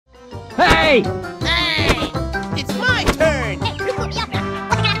Hey! Hey! It's my turn!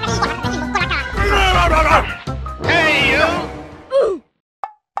 Hey, you!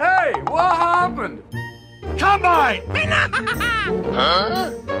 Hey, what happened? Come on!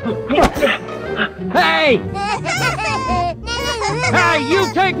 Huh? Hey! Hey,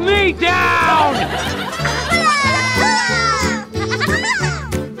 you take me down!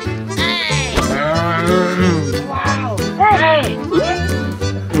 Hey! Wow! Hey!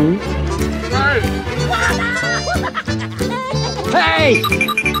 Hey!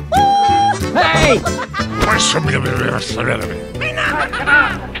 Hey!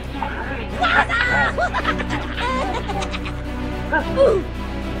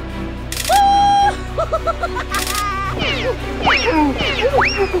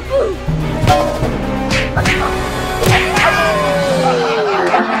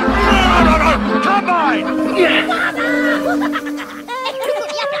 Come on!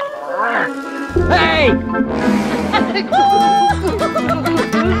 Hey!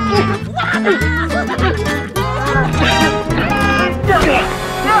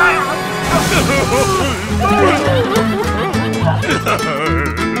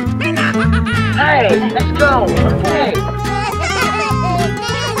 Hey, let's go! Hey!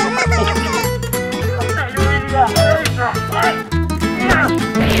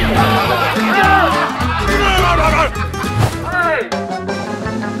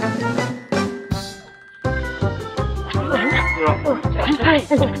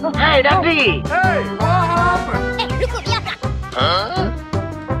 Hey, Daddy! Hey, what happened? Huh?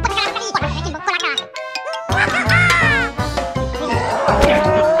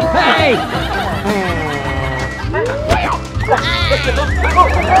 Hey!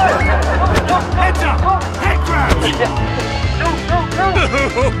 Heads up! Head grab!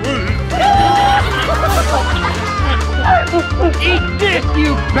 Eat this,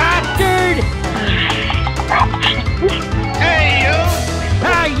 you bastard! Hey, you!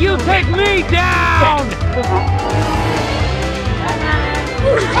 Hey, you take me down!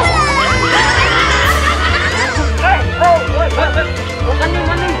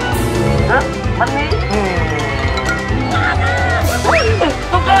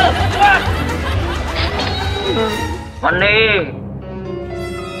 Money!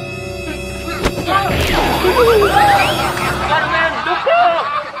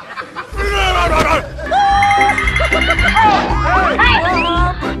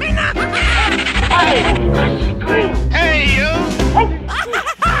 Hey, you!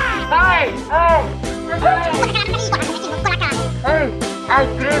 Ice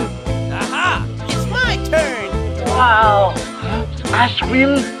cream! Aha! It's my turn! Wow! Ice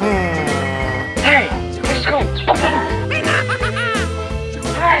cream! Hey, let's go!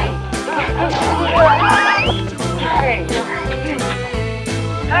 Hey! Hey!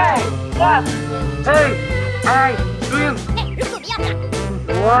 Hey! What? Hey! Ice cream!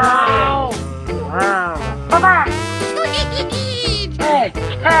 Wow! Wow! Papa! Hey!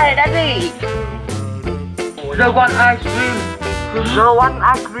 Hey, Daddy! The one ice cream! The one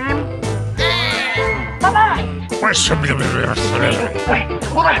ice cream! Papa!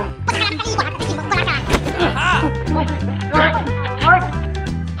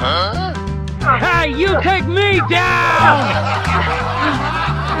 Huh? Hey, you take me down!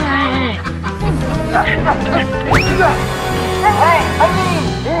 Hey,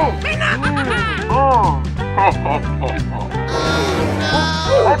 baby!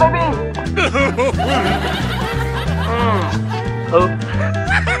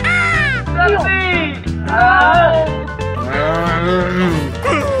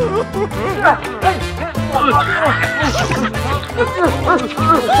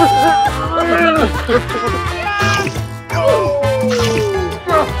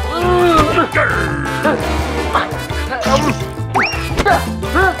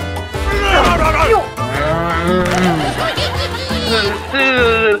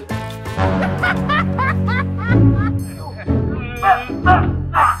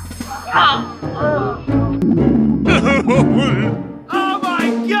 Oh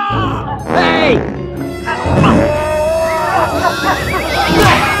my God! Hey!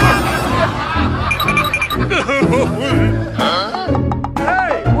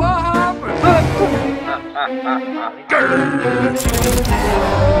 Hey, what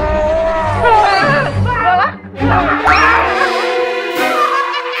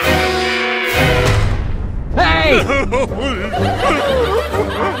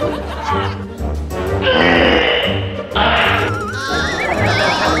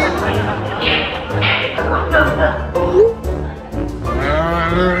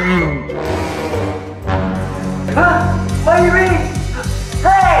Baby!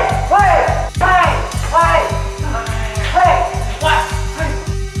 Hey, wait!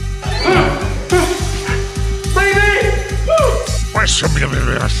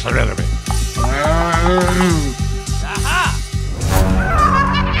 Aha!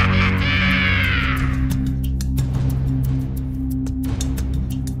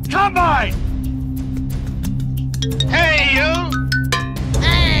 Combine! Hey, you!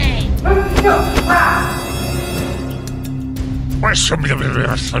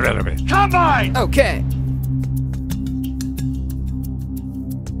 Combine! Okay.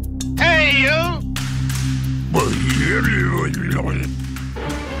 Hey, you!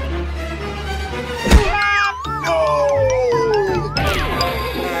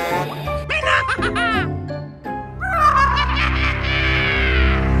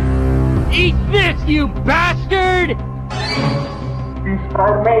 Eat this, you bastard!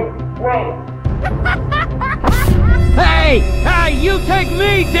 Hey! Hey, you take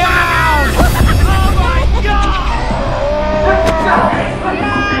me down! Oh my God!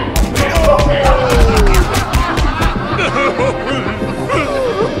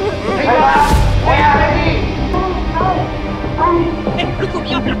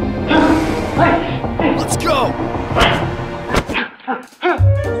 Let's go!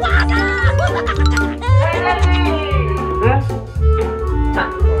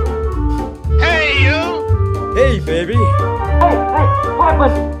 Hey, you! Hey, baby.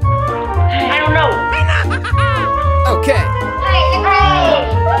 Okay.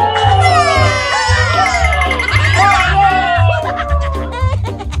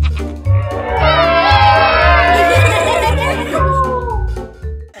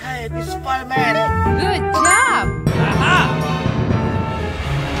 Hey, this is Spider-Man! Good job! Aha!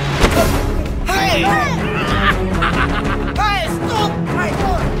 Hey! Hey, stop!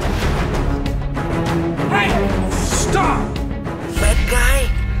 Hey! Stop! Bad guy!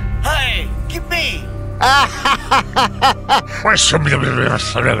 Hey, give me!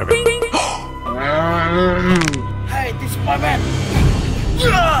 Hey, this is my man!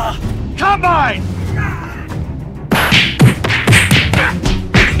 Yeah! Combine!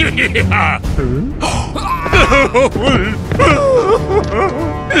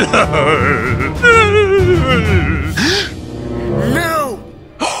 No!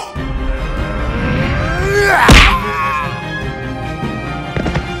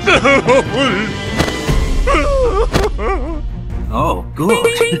 Oh, good.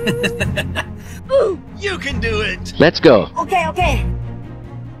 You can do it! Let's go. Okay, okay.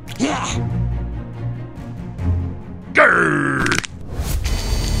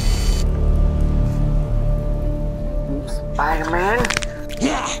 Spider-Man?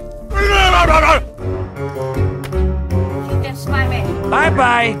 That's my man.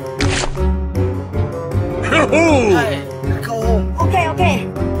 Bye-bye! Hey, let's go home. Okay, okay.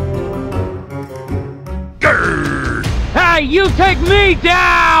 Hey, you take me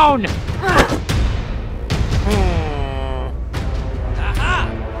down! Aha!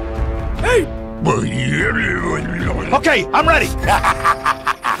 Okay, I'm ready!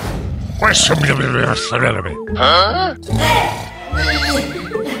 Huh?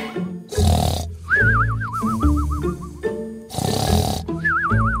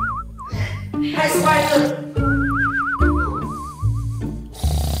 Hi, Spider.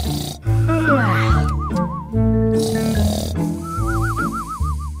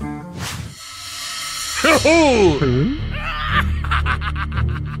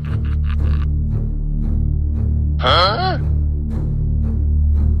 Huh?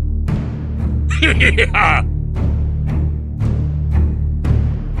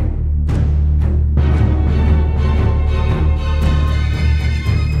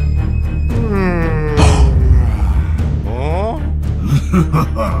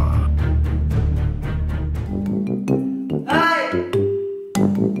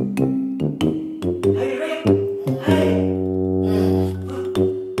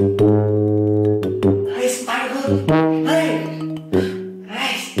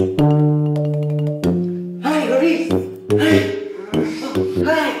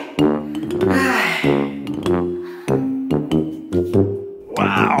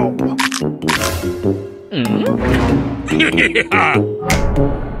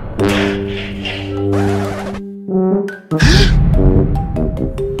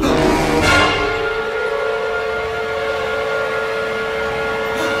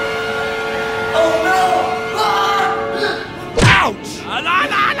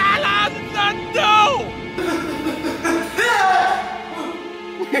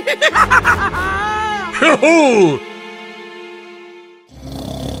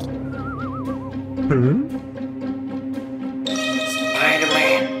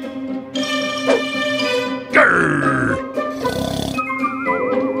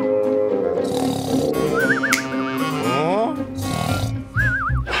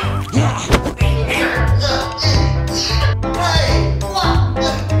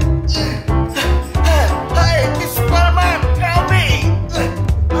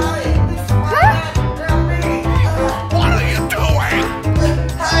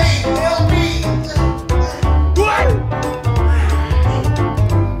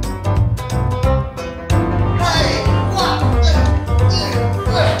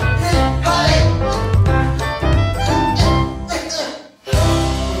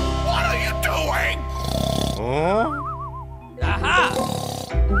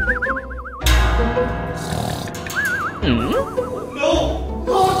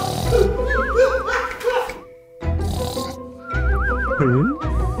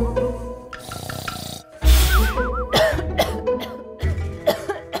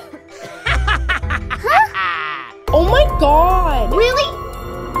 Oh my god! Really?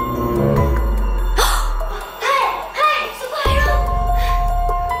 Hey, spider!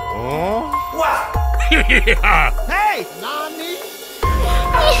 Hey!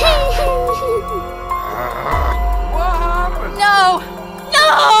 No! No!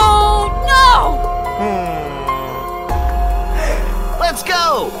 No! Let's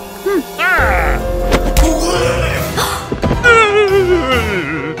go!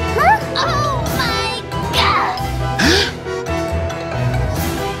 Oh my god!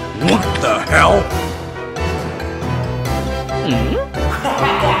 What the hell?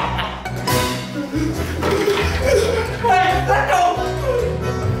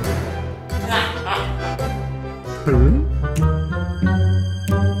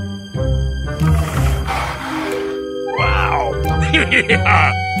 Wow! Aha!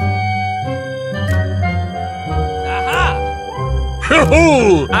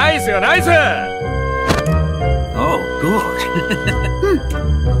 Nice, nice. Oh, good.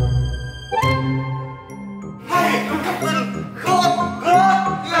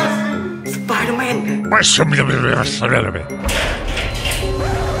 Spider-Man! No!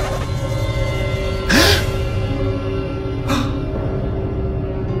 Spider-Man!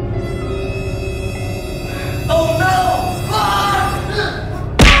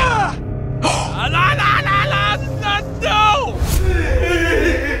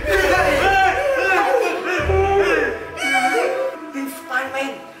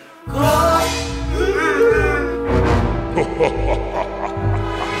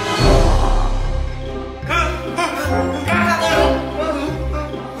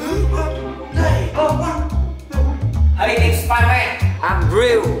 Hey, it's Spider-Man! I'm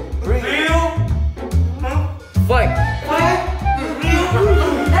real! Real? Wait!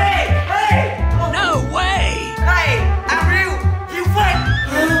 Hey! Hey! No way! Hey! I'm real! You fight!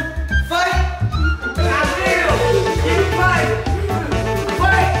 Fight! I'm real! You fight!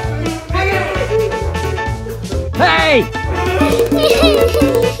 Fight! Hey!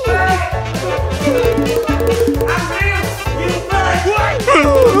 I'm real! You fight!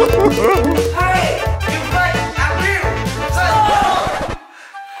 Hey! You fight! I'm real! Stop!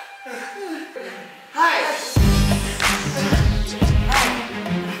 Hey!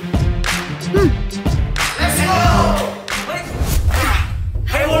 Let's go!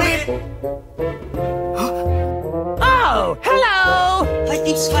 Hey, Wally! Oh, hello! Hey,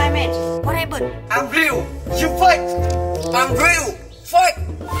 it's Spider-Man. What happened? I'm real. You fight. I'm real. Fight.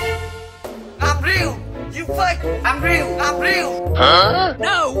 I'm real. You fight. I'm real. I'm real.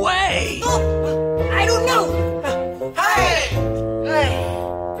 No way! Oh, I don't know. Hey. Hey.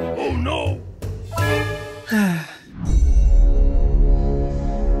 Oh no!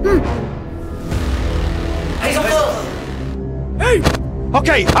 Hey, Joker. Hey!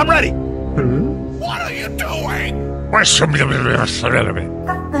 Okay, I'm ready! What are you doing? I'm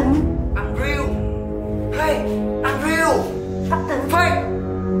I'm real. Hey, I'm real. Fight.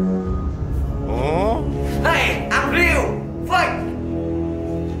 Hey, I'm real. Fight.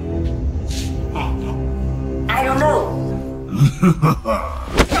 I don't know.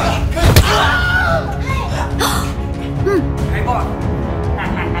 Hey, boy.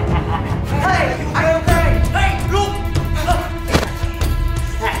 Hey, I okay. Hey, look.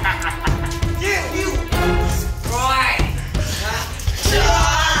 You. Right.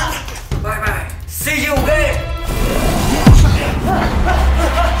 Bye bye. See you again.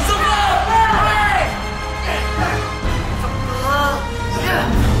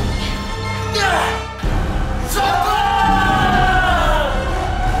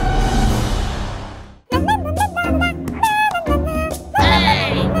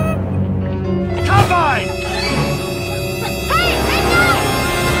 Combine!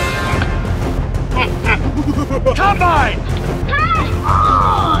 Combine!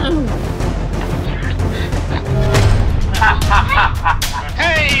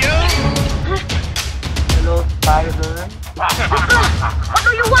 Hey, you! Hello, Spider-Man. What do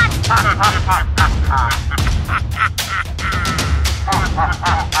you want?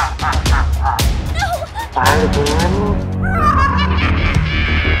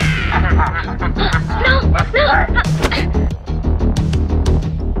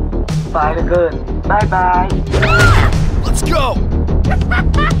 Spider-Man. Bye-bye. Let's go!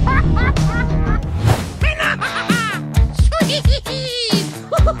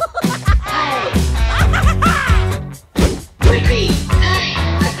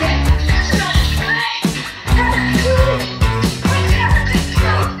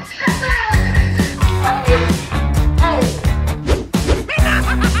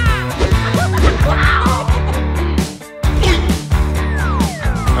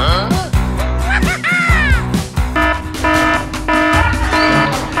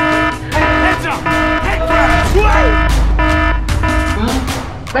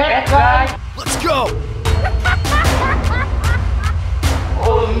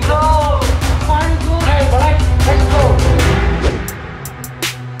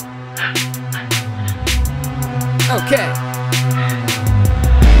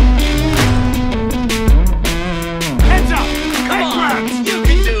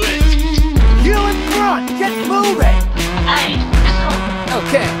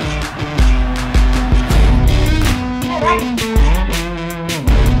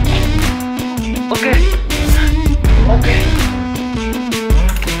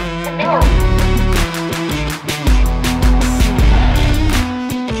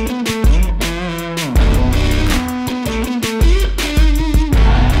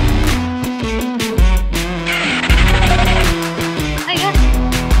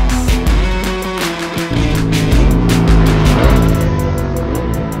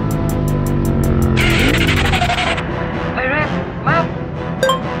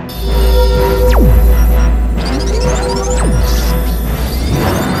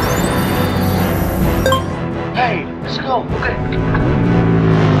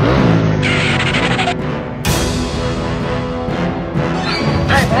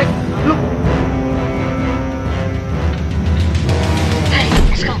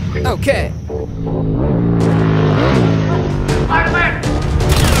 Okay. Spider-Man!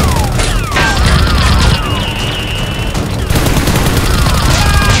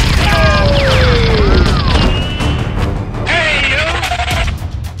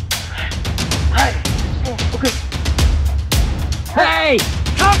 Hey!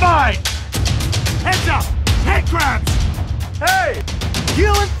 Combine! Heads up! Head grabs! Hey! You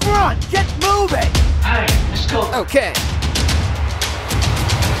in front! Get moving! Hey, let's go. Okay.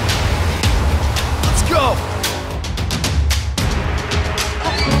 Let's go!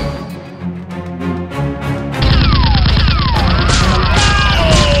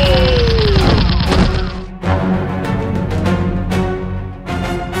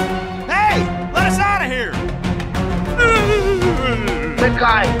 Hey! Let us out of here! That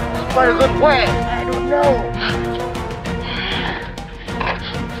guy, quite a good way. I don't know.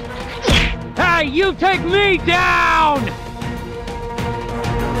 Hey, you take me down!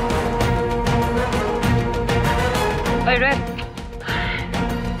 Hey, Red.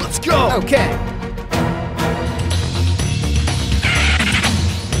 Let's go! Okay.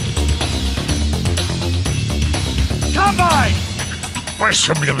 Combine!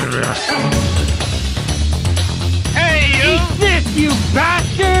 Hey, you! Eat this, you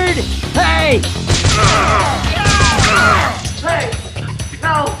bastard! Hey! Hey!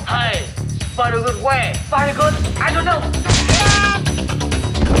 No! Hey! Find a good way. Find a good... I don't know.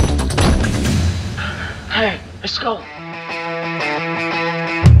 Hey, let's go.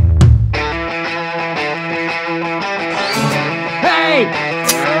 Hey!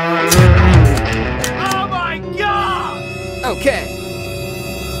 Oh my god! Okay.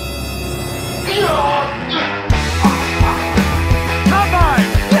 Combine!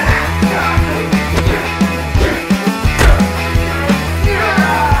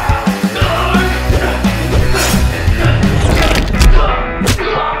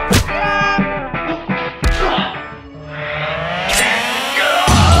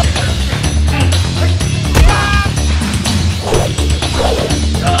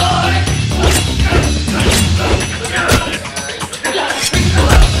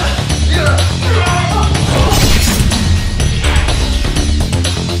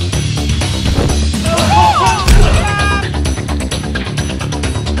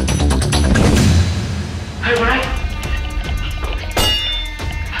 Hey, Brian.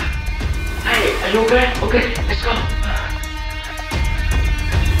 Hey, are you okay? Okay, let's go.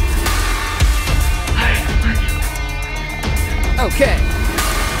 Okay.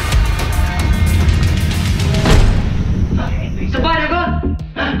 Somebody go.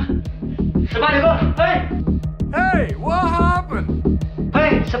 Somebody go. Hey. Hey, what happened?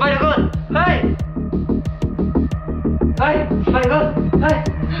 Hey, somebody go. Hey. Hey, somebody go. Hey.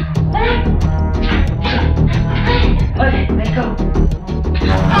 Hey, let's go.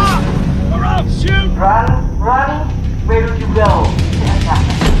 Or I'll shoot! Run, run. Where do you go?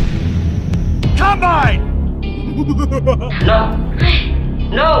 Combine! No.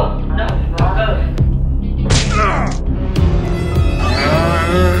 No. No. No.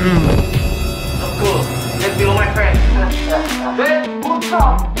 Oh, cool. Let's be my friend. Wait, what's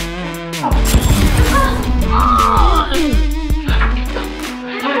up?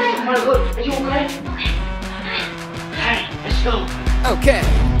 Hey, somebody good. Are you okay? Hey, let's go. Okay.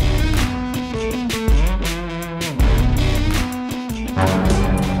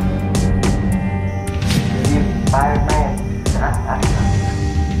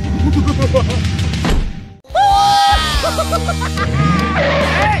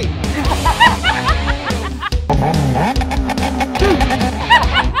 Hey!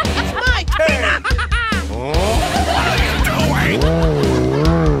 My turn.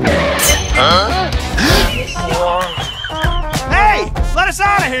 Hey! Let us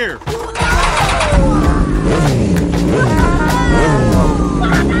out of here!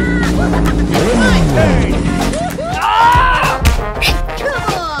 Hey!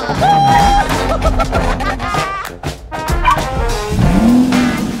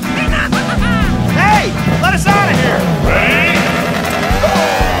 Hey! Let us out of here!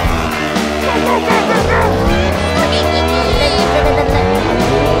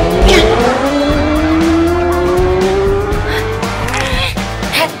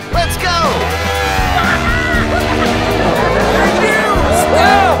 Let's go!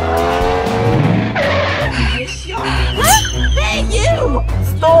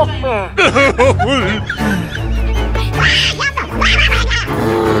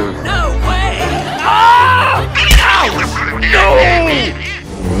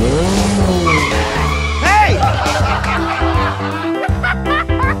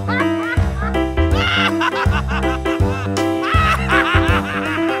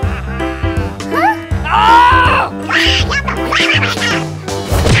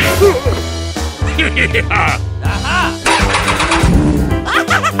 Hey!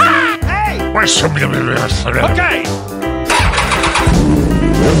 Okay!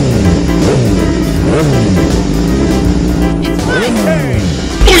 It's my turn!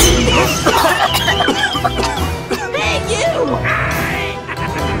 Hey, you!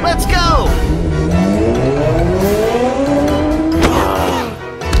 Let's go!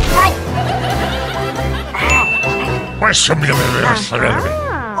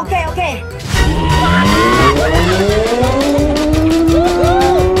 Okay, okay.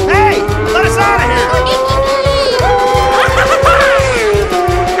 Hey! Let us out of here!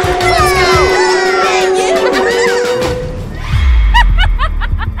 Let's go! Hey, you!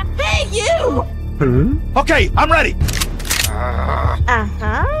 Hey, you! Okay, I'm ready.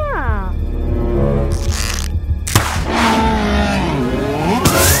 Uh-huh.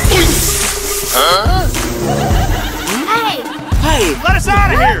 Hey! Hey! Let us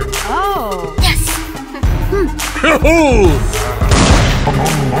out of here! Oh. Yes!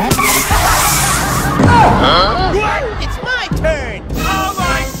 It's my turn! Oh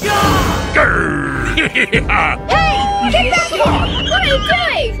my god! Hey! Get back here! What are you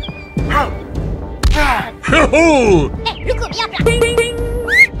doing? Hey, look up, yap, Ding, ding, ding.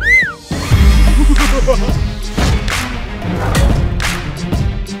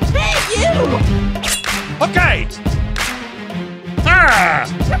 Hey, you! Okay! Ah!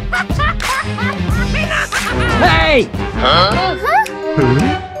 Hey!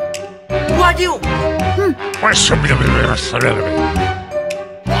 Who are you?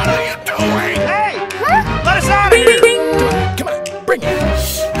 What are you doing? Hey! Let us out of here! Come on, bring it!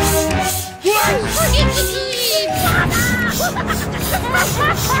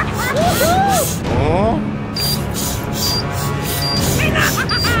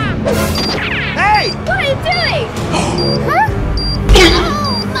 Hey! What are you doing? Huh?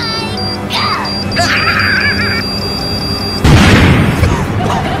 Oh my god!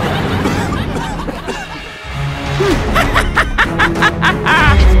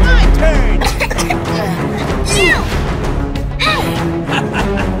 It's my turn! You!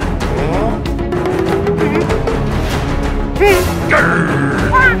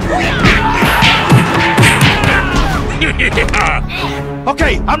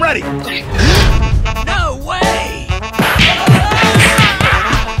 Okay, I'm ready. No way!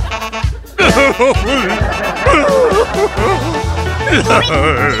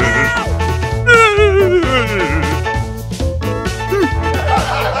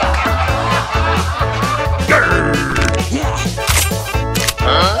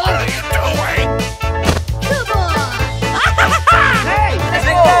 Come on! Hey! Let's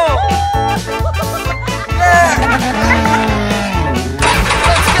go!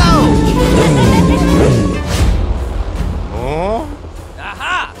 Let's go!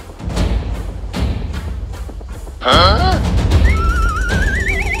 Aha!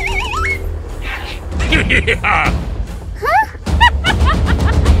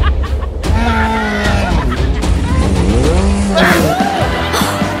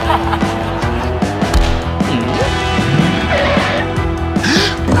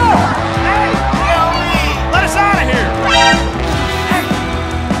 Let us out of here!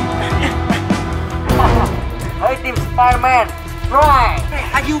 Hey, team Spider-Man! Right! Hey,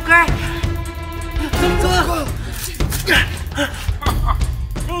 are you okay?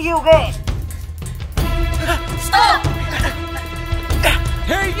 Are you okay? Stop!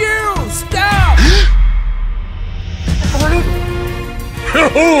 Hey, you! Stop!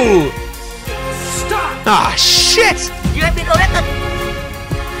 Stop! Ah, shit! You have been arrested!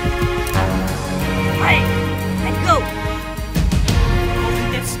 Hey, let's go!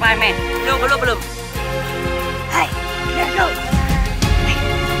 Team Spider-Man! Belum. Hey, let's go!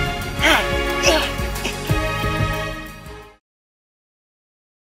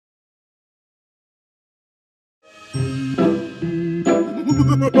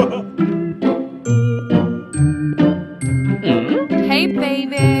 Hey,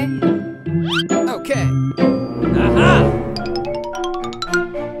 baby! Okay. Aha!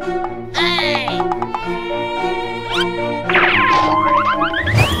 Hey!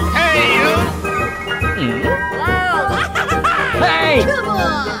 Hey, you! Hey! Come on!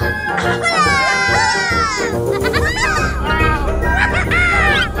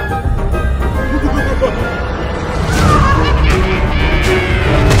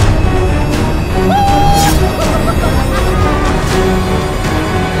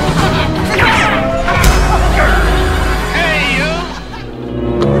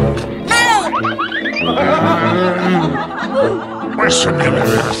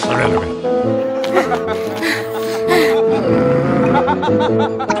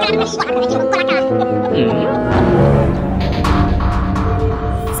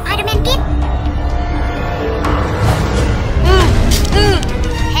 Spider-Man kid.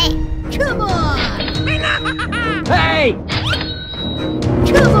 Hey, come on. Hey!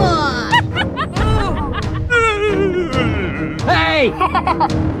 Come on. Hey!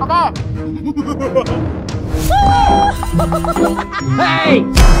 Hey!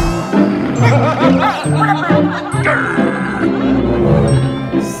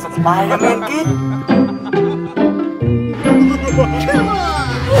 Spider-Man kid. Come on.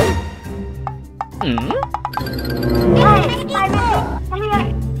 Hey, Spider-Man.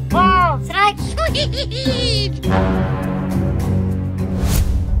 Wow, strike.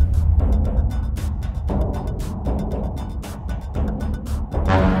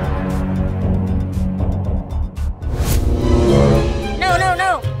 No, no,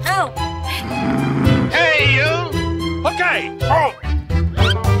 no, no. Hey, you! Okay, halt!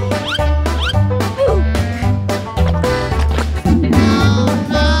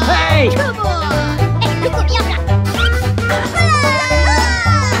 Hey! Come on. Eh, cukup diam tak?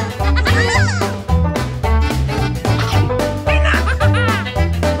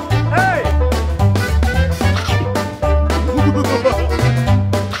 Hey!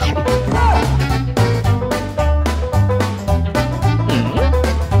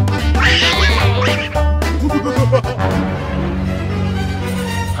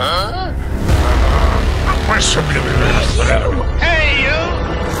 Hey, you!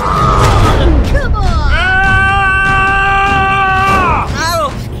 Come on.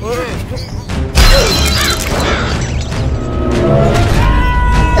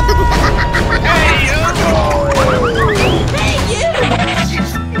 Hey, you!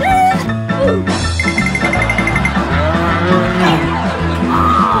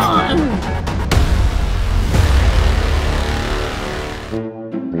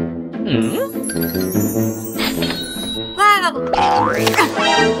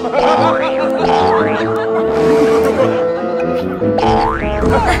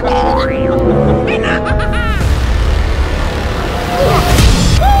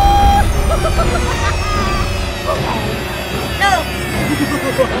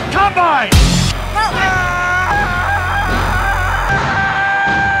 Combine!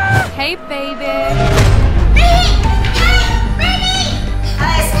 Hey, baby.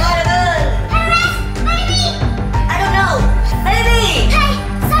 Hi, Spider-Man. I don't know. Baby. Hey,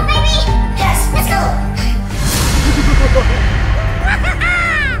 stop, baby. Yes, let's go.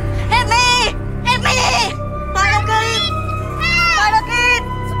 Help me! Help me! Spider-Kid. Spider-Kid.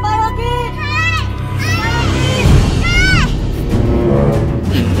 Spider-Kid.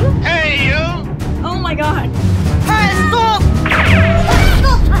 Hey, you! Oh my god. Hey, stop.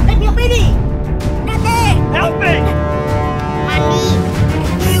 Stop. Let me baby. Daddy! Help me! Mommy!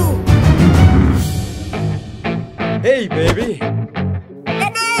 You. Hey, baby!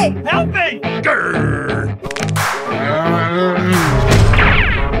 Daddy! Help me! Grr.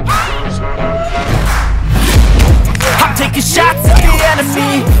 I'm taking shots at the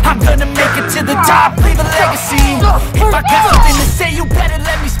enemy. I'm gonna make it to the top, leave a legacy. If I got something to say, you better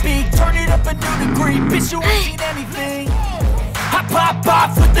let me speak. Turn it up a new degree, bitch, you ain't seen anything. I pop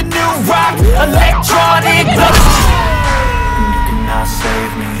off with the new rock, electronic. You cannot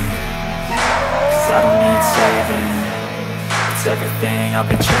save me, 'cause I don't need saving. It's everything I've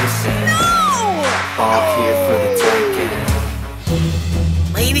been chasing. All here for the taking.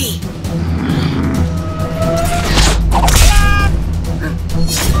 Baby.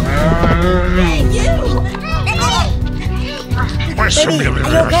 Hey, you! Baby, are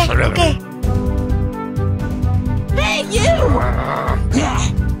you okay? Okay. Hey, you!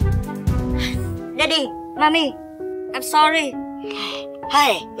 Daddy, Mommy, I'm sorry.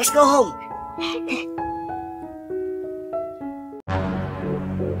 Hi, let's go home.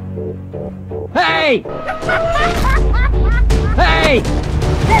 Hey! Hey!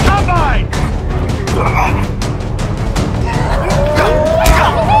 Combine!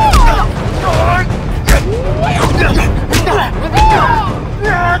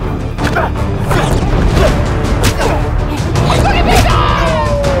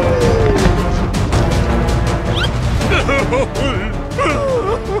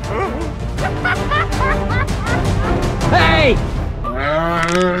 Hey!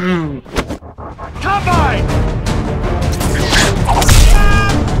 Combine!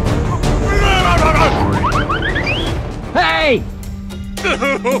 Hey!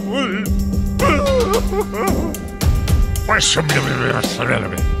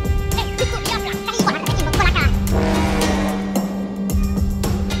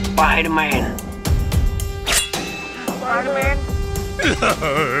 Spider-Man. Spider-Man?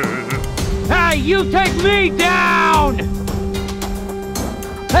 Hey, you take me down!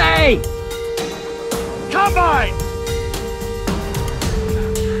 Hey! Combine!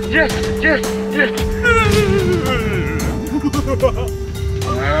 Yes, yes, yes.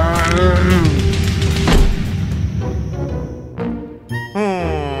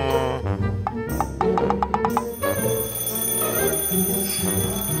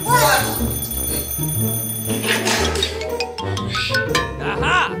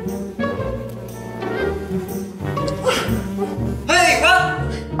 Aha! Hey, what?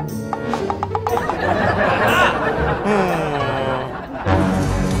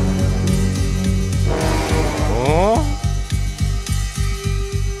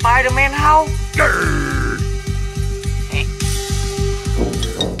 Spider-Man how?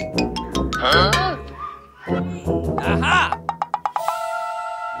 Aha!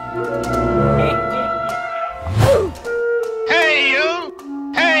 Hey, you!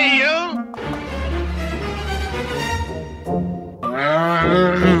 Hey, you!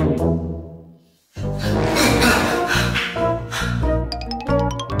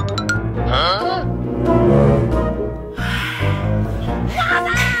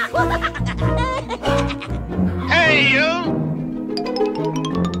 Hey, you!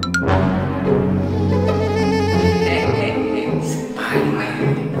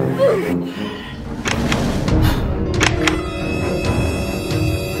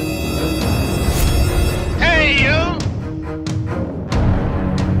 Hey, you!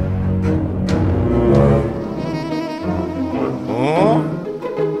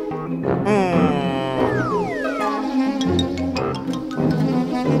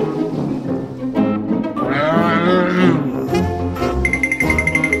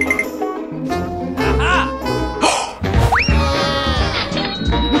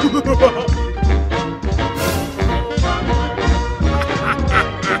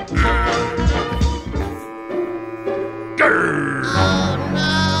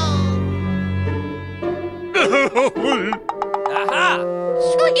 Aha!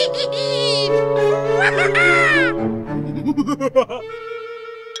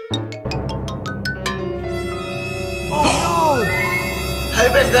 Hey,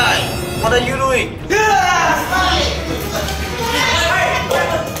 bad guy, what are you doing?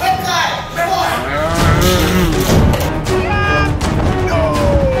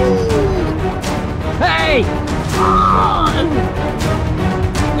 Hey!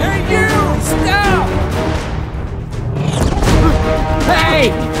 Hey, you! Stop! Hey!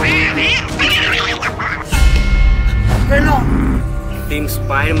 Team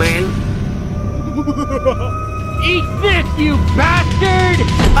Spider-Man. Eat this, you bastard!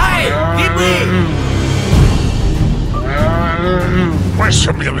 Hey, hit me!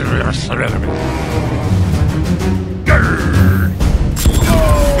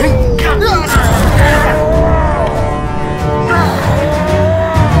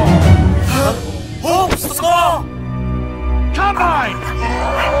 Oh, score! Combine!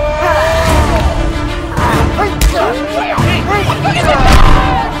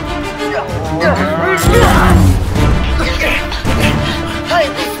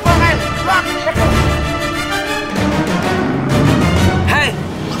 Hey,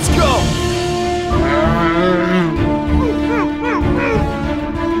 let's go!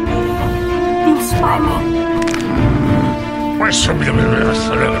 Team Spider-Man.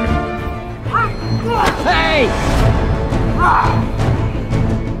 Hey!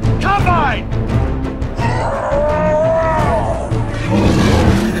 Combine!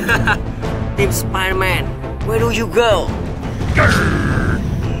 Team Spider-Man, where do you go?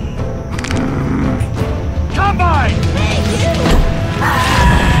 Combine!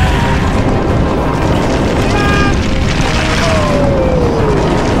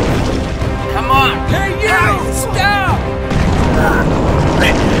 Come on! Hey, you! Stop!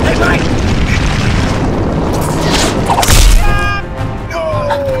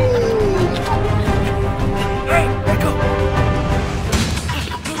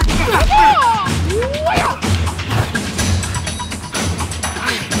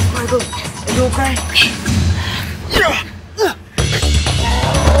 Are you okay?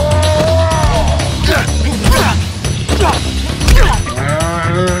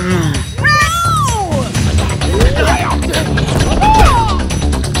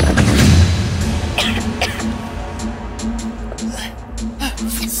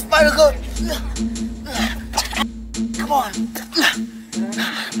 Spider-Girl! Come on!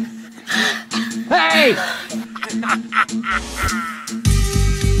 Hey!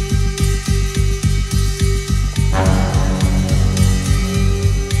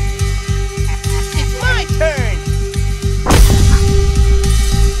 It's my turn!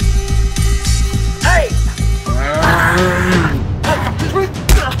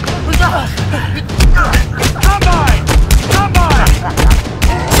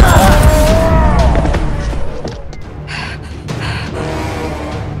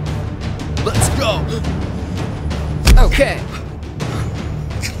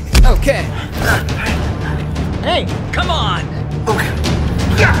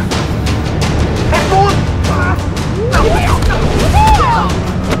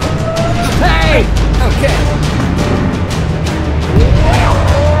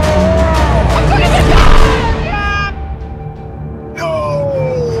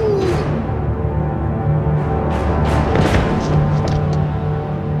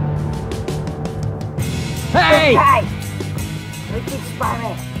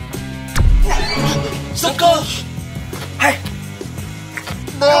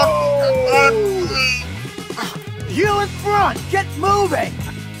 You in front! Get moving!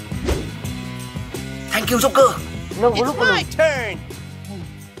 Thank you, Joker. No, It's my turn!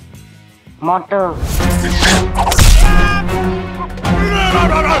 Monster.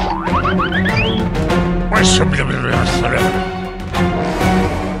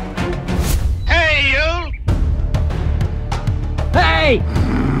 Hey, you! Hey!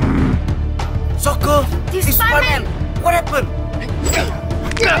 Joker, it's Spider-Man. What happened?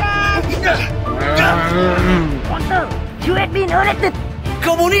 You have been arrested.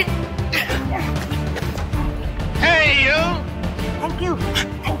 Come on in. Hey, you! Thank you.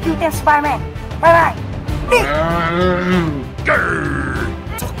 Thank you, dear Spider-Man. Bye-bye.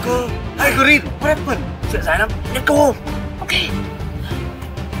 Joker, hi Green. What happened? Chuyện dài lắm. Let's go home. Okay.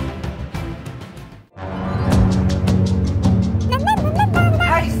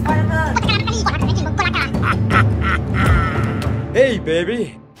 Hi, Spider-Man. Hey,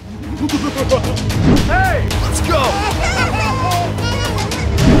 baby. Hey! Let's go!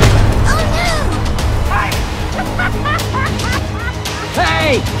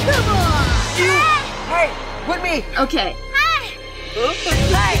 Hey! Hey, with me. Okay.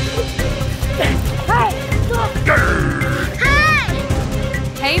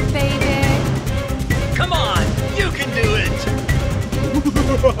 Hey, baby. Come on, you can do it!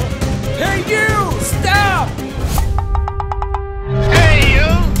 Hey, you! Stop! Hey, you!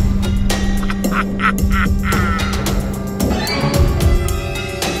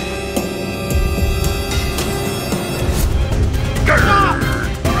 Stop!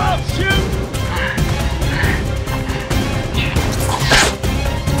 Or I'll shoot!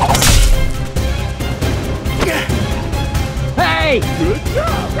 Hey! Good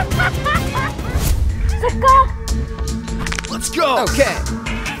job! Let's go! Okay.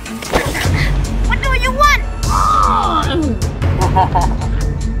 What do you want?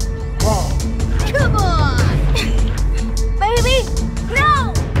 Come on. Baby, no.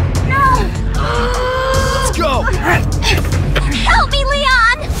 No. Let's go! Help me,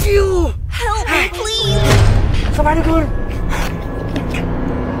 Leon. You. Help me, please. Spider-Man.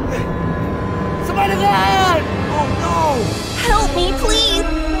 Spider-Man. Oh Help me, please.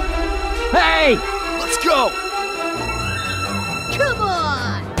 Hey! Let's go! Come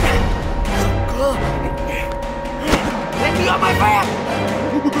on. no. Let me on my back.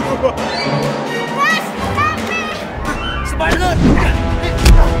 Help me. Spider-Man.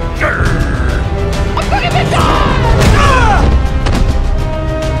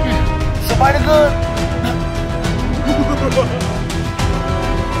 Spider-Man.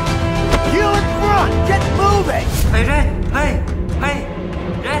 You in front! Get moving! Hey, Red. Hey. Hey.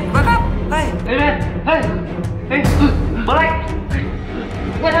 Red, wake up. Hey. Hey, man. Hey. Hey. Valak.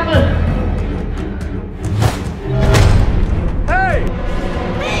 What happened? Hey!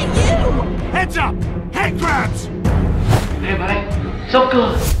 Hey, you. Heads up! Head grabs! Hey, Valak. So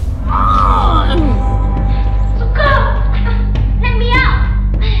good. Let me out.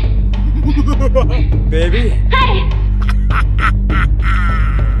 Baby? Hey.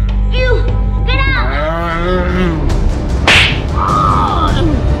 You. Get out.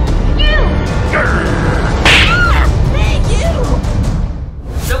 You. Hey, you.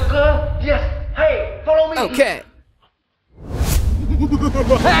 Joker. Yes. Hey, follow me. Okay.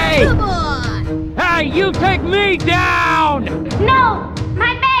 Hey! Come on. Hey, you take me down! No.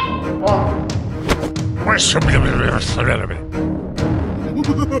 My bag. Oh.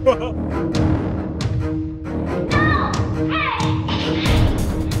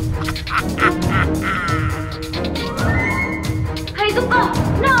 Hey, Zuko.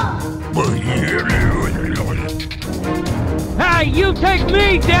 No. Hey, you take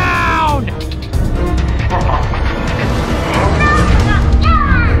me down!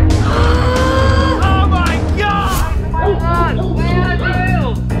 Oh my god! Spider-Man! Where are you?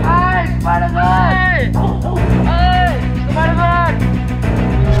 Hey, Spider-Man! Hey, Spider-Man!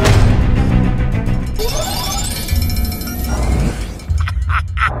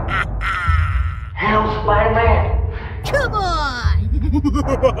 Hello, Spider-Man! Come on.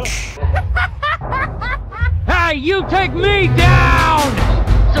 Hey, you take me down!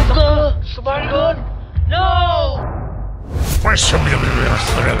 Joker! Spider-Man! No!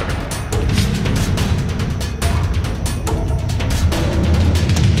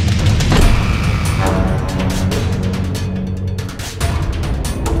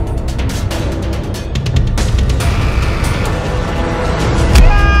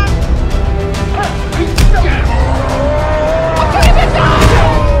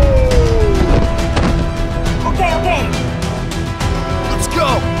 Okay. Let's go!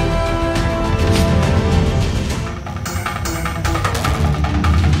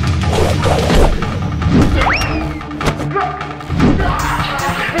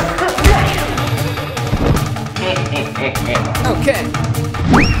 Okay.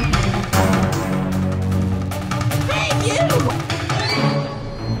 Hey, you!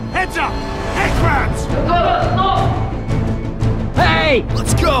 Heads up! Head crabs! Hey!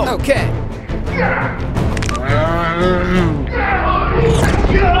 Let's go. Okay.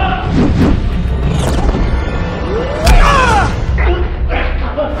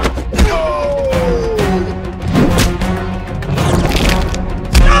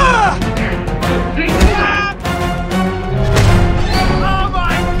 Oh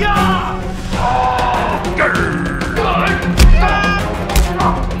my god!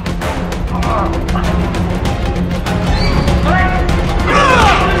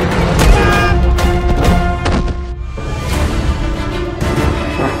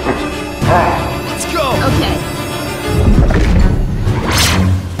 Let's go. Okay.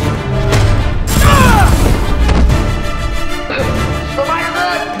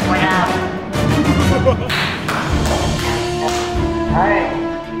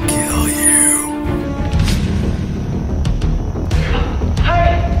 Kill you.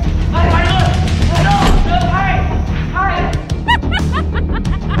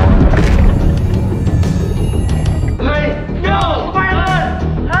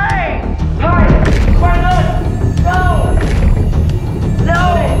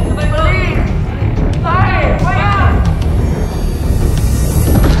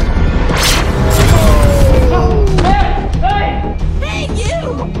 Hey,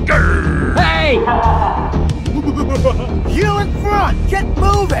 you! Hey! You in front! Get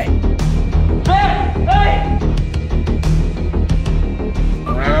moving!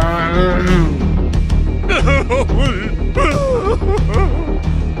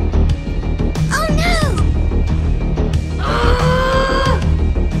 Oh no!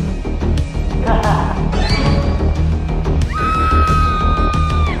 Ah!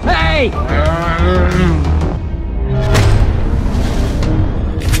 Hey!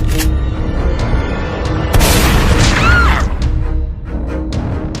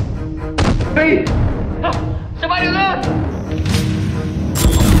 Somebody look!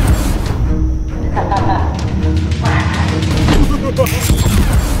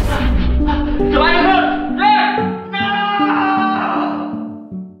 Somebody look! Look! No!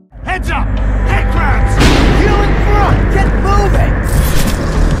 Heads up! Head crabs! You in front! Get moving!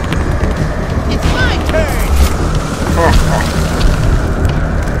 It's my turn!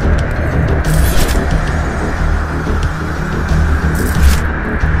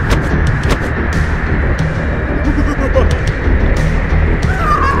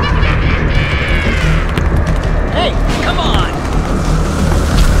 Hey, come on!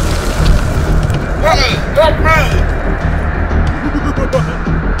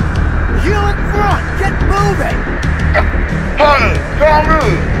 You in front! Get moving!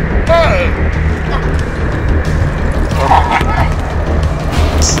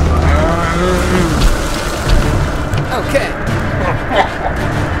 Okay.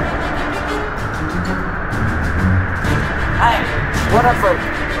 What happened?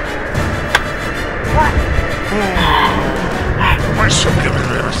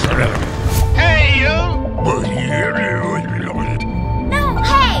 Hey, you! No,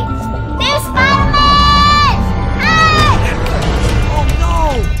 hey! There's Spider-Man! Hey! Oh no!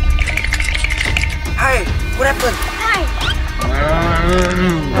 Hey, what happened? Hey!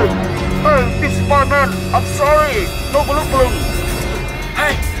 Hey, this is my man. I'm sorry. No balloon.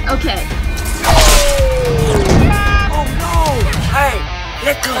 Hey, Okay. oh no! Hey,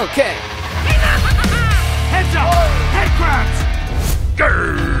 let go. Okay. Heads up! Head crabs!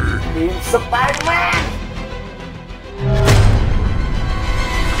 It's Spider-Man.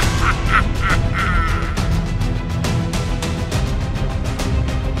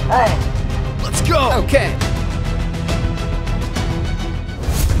 Hey, Let's go. Okay.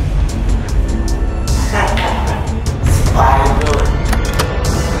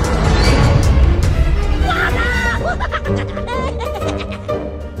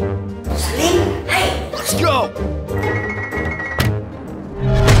 Slim. Hey, Let's go.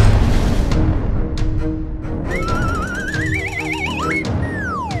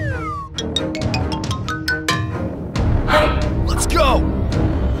 hey, Let's go.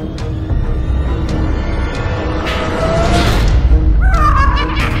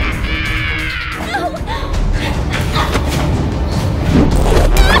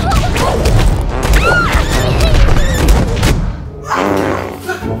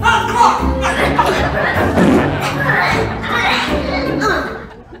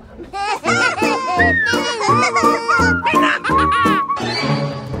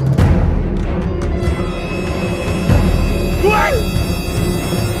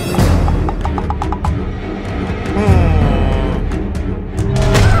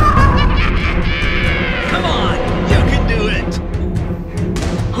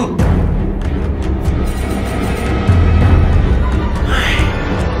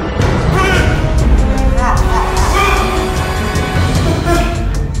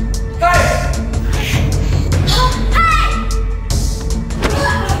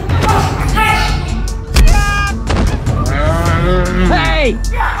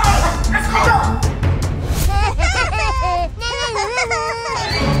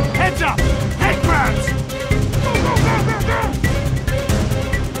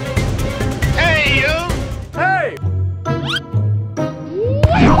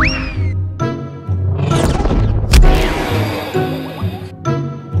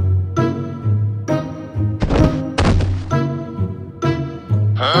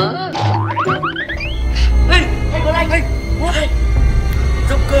 Hey, Valak, hey, what?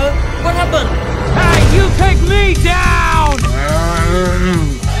 Joker, what happened? Hey, you take me down!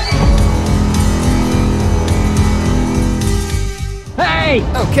 Hey!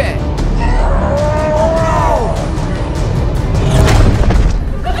 Okay.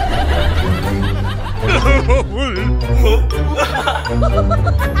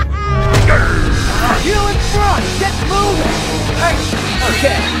 You in front! Get moving!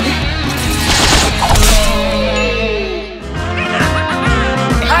 Okay.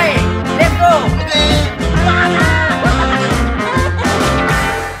 Hey, let's go!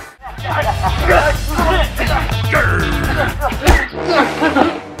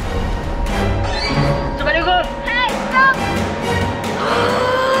 Somebody good. Hey, stop!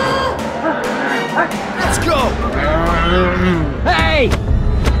 Let's go. Hey!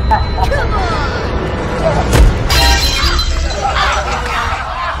 Come on!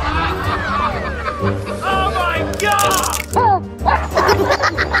 Oh my god!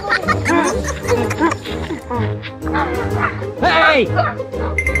 Hey!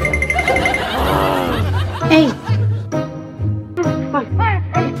 Hey,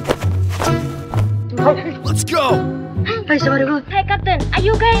 Let's go. Hey, somebody good. hey, Captain, are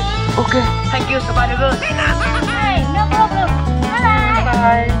you okay? Okay. Thank you, somebody good. Hey, no problem.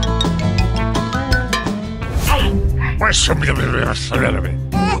 Bye.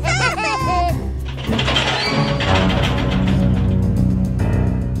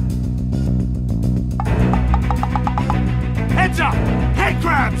 Heads up! Head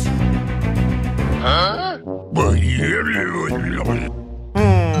crabs!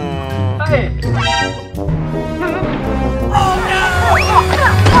 Hey. Oh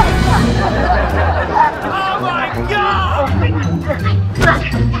my god!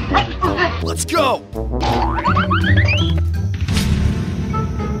 Let's go.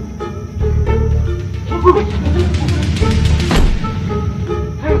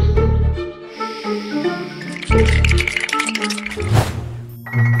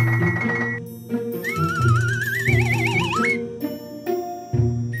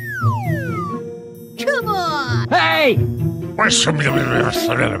 Come on! Hey!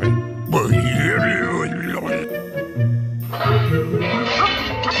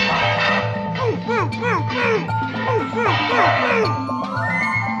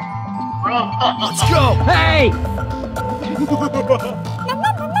 Let's go. Hey!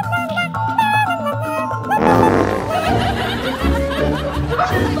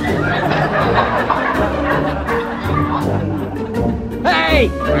 Hey!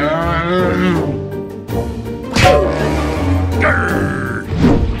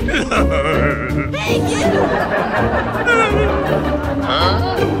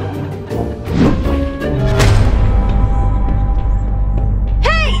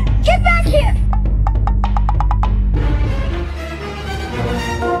 Hey, get back here!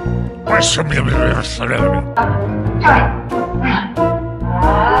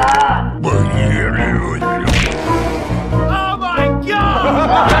 Oh my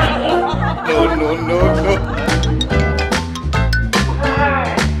god!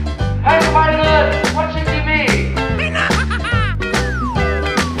 Hey, somebody good. Watching TV.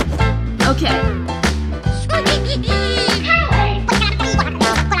 Okay.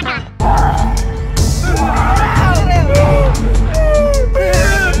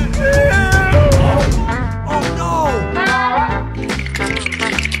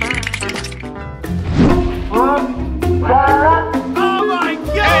 Oh my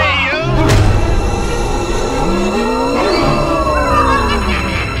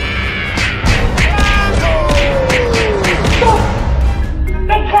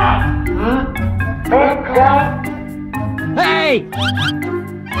god! Hey!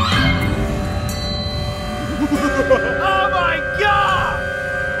 Oh my god!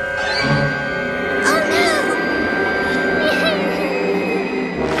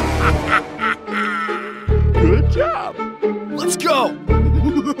 Good job. Let's go.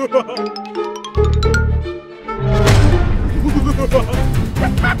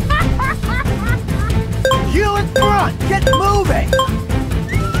 You in front! Get moving!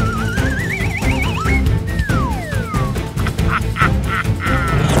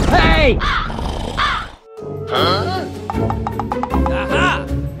 Hey! Aha.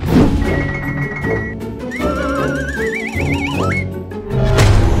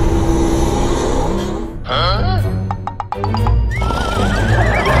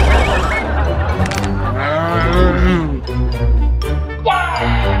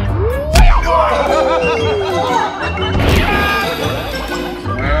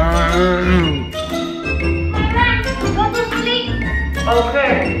 Go to sleep. Okay.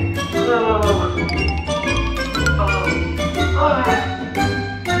 Okay.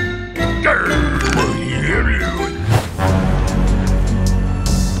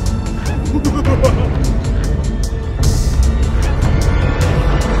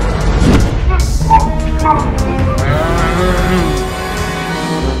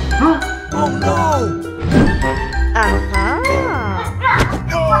 Oh no!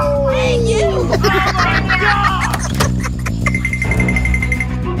 Hey, you!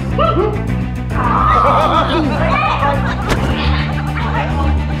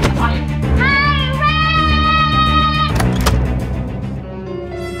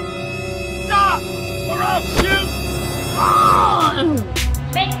 Stop! Or I'll shoot!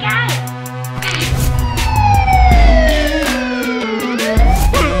 Big guy!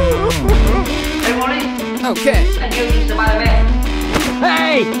 Hey, Molly. Okay. Anh yêu chị Spider-Man.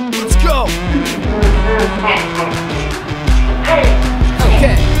 Hey! Let's go!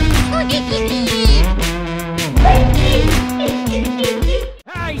 Okay.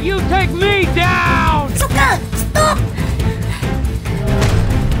 Hey, you take me down! Suka! Stop!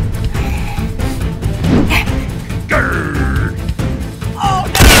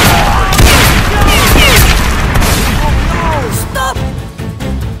 Stop!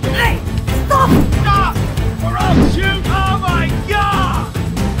 Hey! Stop! Stop! Or I'll shoot! Oh my god!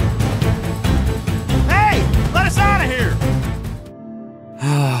 Hey! Let us out of here!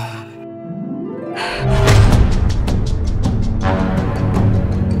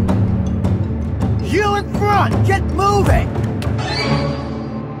 You in front! Get moving!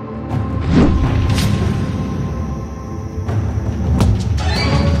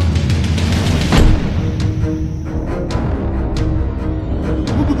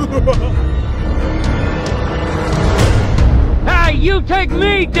 Hey, you take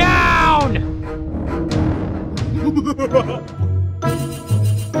me down!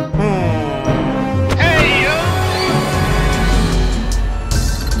 Hey, you!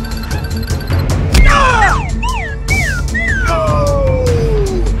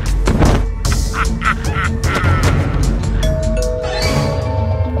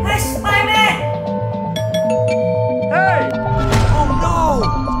 Hey, Spider-Man! Hey! Oh no!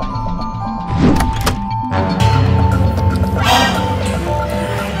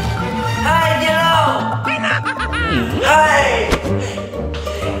 Hi, Jello! Hi!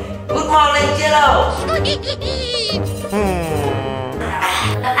 Good morning, Jello!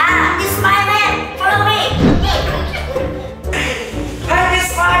 This is my man! Follow me! Hey,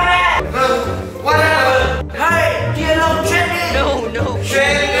 Spider-Man! What happened? Hey, Jello, training! No.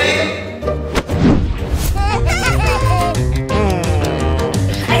 Training?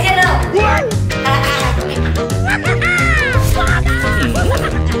 Hey, Jello! What?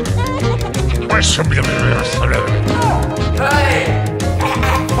 Hey!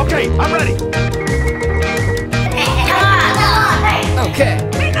 Okay, I'm ready. Come on! Hey! Okay.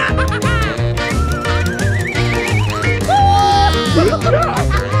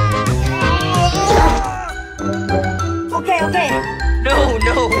 Okay. No,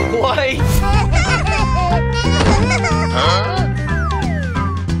 why?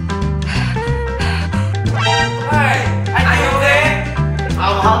 Hey, are you okay?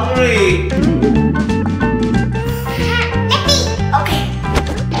 I'm hungry. Okay.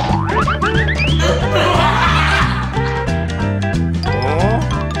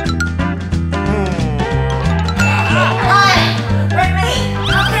 Bring me!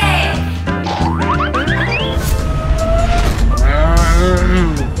 Okay!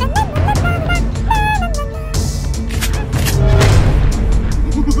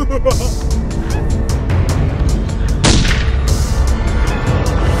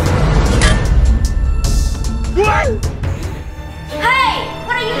 Hey!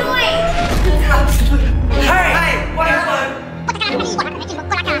 What are you doing? Hey, what happened?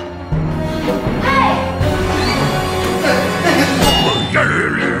 Hey!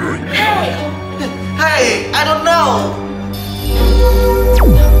 Hey! Hey, I don't know.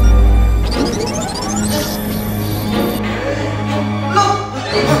 Look!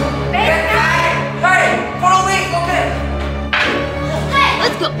 Bad guy! Hey, follow me, okay? Hey!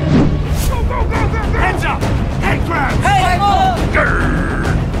 Let's go! Heads up! Head grab! Hey, move!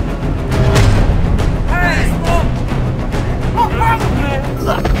 Hey,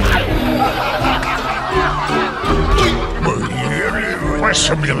 stop!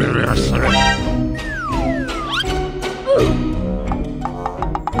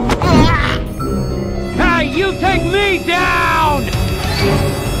 Hey, you take me down!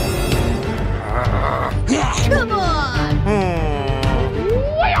 Come on!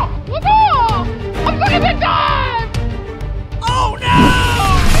 I'm gonna be done! Oh no!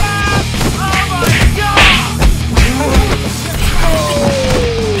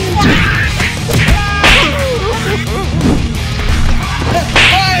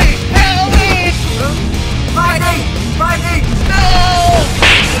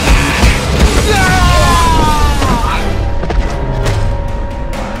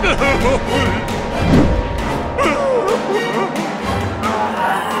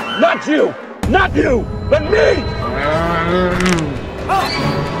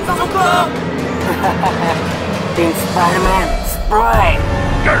 Team Spider-Man, spray!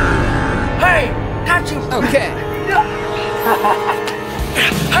 Hey! Catch him! Okay.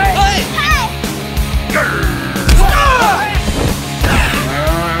 Hey!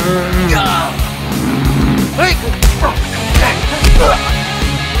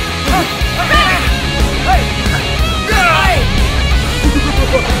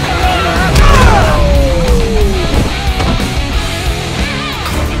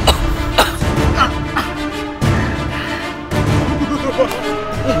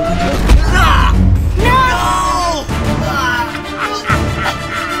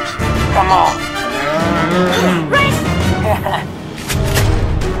 Come on.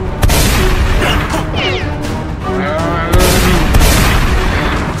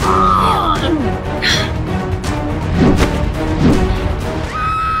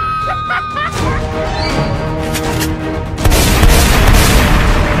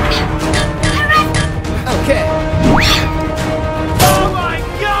 Okay. Oh my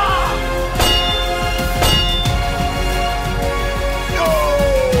god!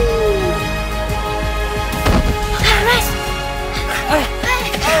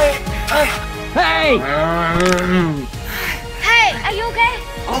 Hey! Hey, are you okay?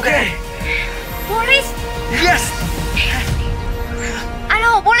 Okay. Police? Yes. I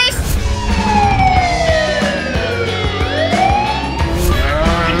know, police!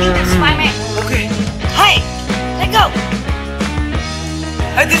 I think that's Spider-Man. Okay. Hey, let's go!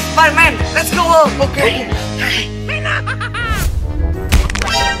 Hey, this is Spider-Man. Let's go home. Okay.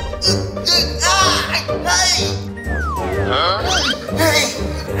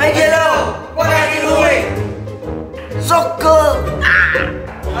 Hey, Yellow. What are you doing? Soccer.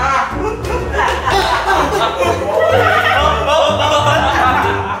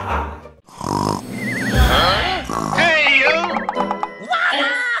 Hey, you!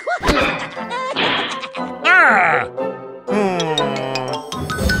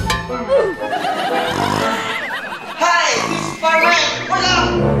 Hey, this is Spider-Man. What up?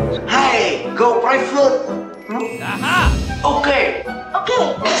 Hey, go private. Aha! Okay. Okay.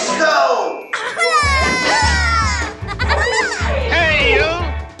 Let's go. Hey, you!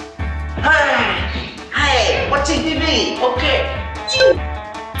 Hey, watching TV. Okay.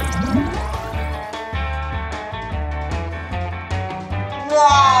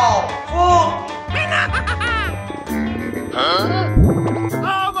 Wow, food.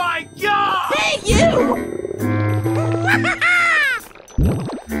 Oh my god! Hey, you!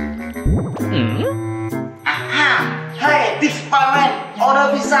 Hey, this Spider-Man. Order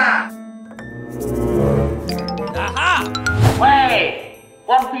pizza. Aha! Wait!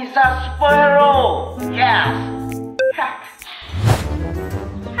 One pizza superhero! Yes!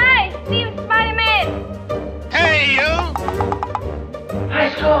 Hey, Team Spider-Man! Hey, you!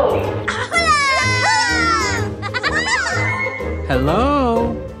 Let's go! Hello.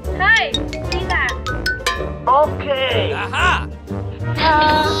 Hey, Lisa! Okay! Aha!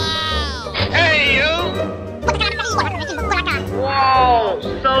 Hey, you! Wow!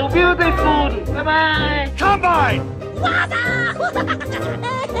 So beautiful! Bye-bye! Combine!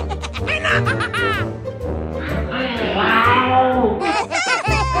 Wow!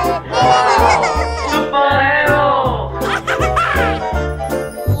 Superhero!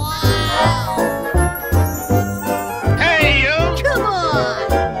 Hey, you! Come on!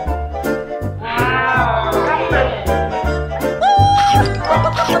 Wow!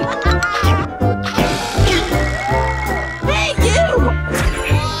 Hey, you!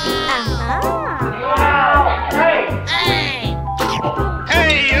 Wow! Hey! Hey!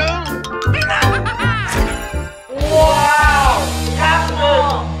 Hey, you! Wow! Castle!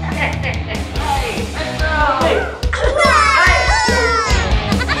 Hey!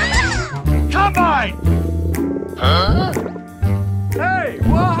 Combine! Huh? Hey,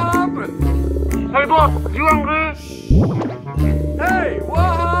 what happened? Hey boss, you hungry? Hey, what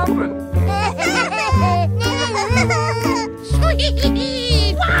happened?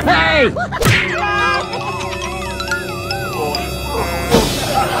 Hey!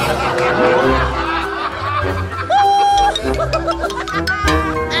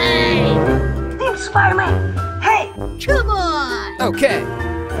 Team Spider-Man! Hey! Come on! Okay.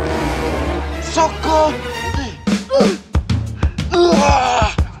 Soccer.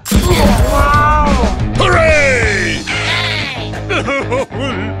 Hooray!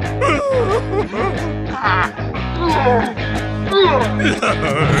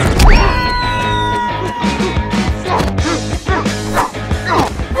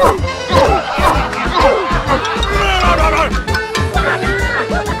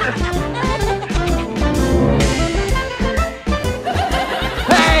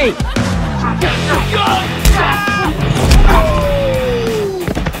 Hey! Hey!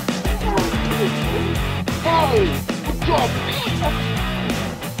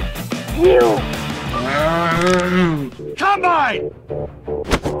 Come on!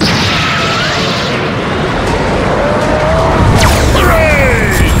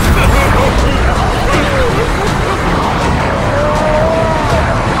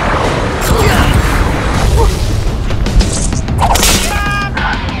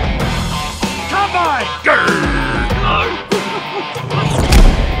 Come on!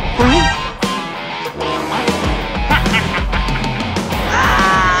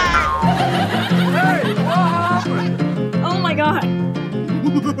 Oh my god.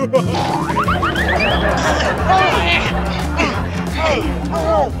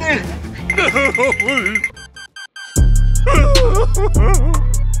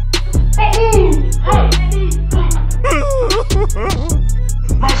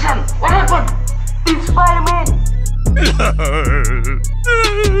 My son, what happened? It's Spider-Man.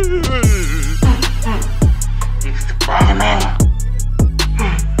 It's Spider-Man.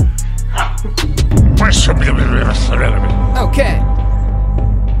 Okay.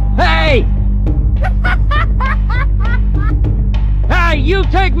 Hey! Hey, you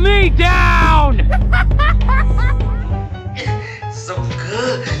take me down! So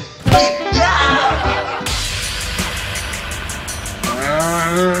good.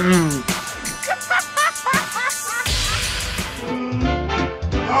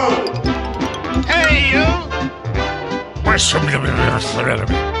 Hey, you!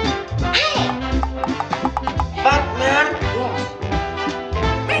 Batman.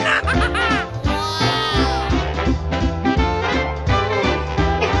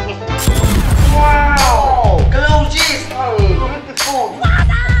 Wow! Clothes! Beautiful!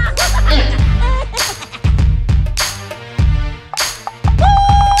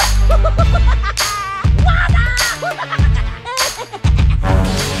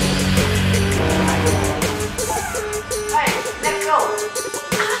 Hey, let's go!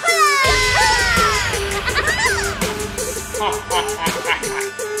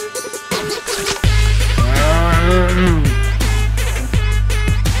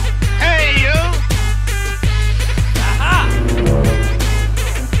 Hey, you!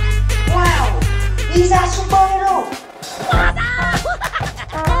 Wow! He's a superhero!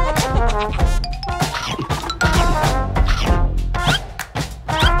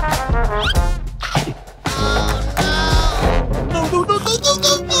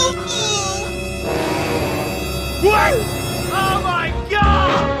 Oh my god!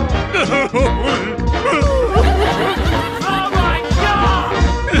 Oh my god!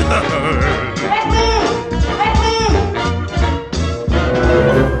 Let me! Let me!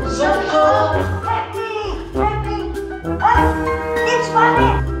 So cool! Let me! Let me! It's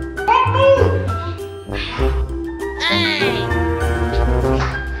funny! Let me! Hey,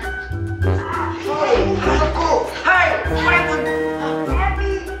 so cool! Hey, Michael! Let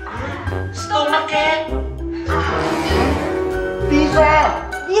me! Stomach cat! Pizza!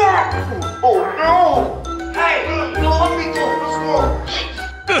 Yeah! Oh no! Hey, go on me too! Let's go!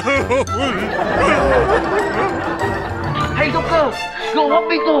 Hey, doctor, go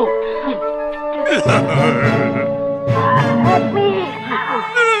hospital. Help me!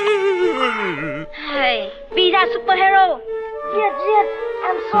 Hey, be that superhero! Yes, yes,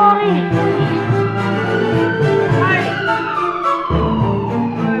 I'm sorry! Hey, let's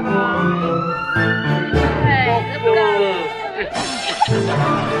go!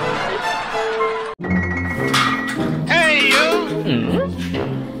 Hey, you!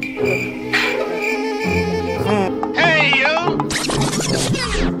 Hey, you!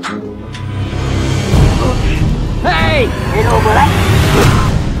 Hey! Hello, Valak.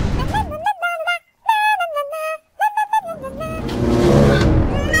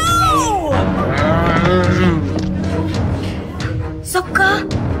 Soccer!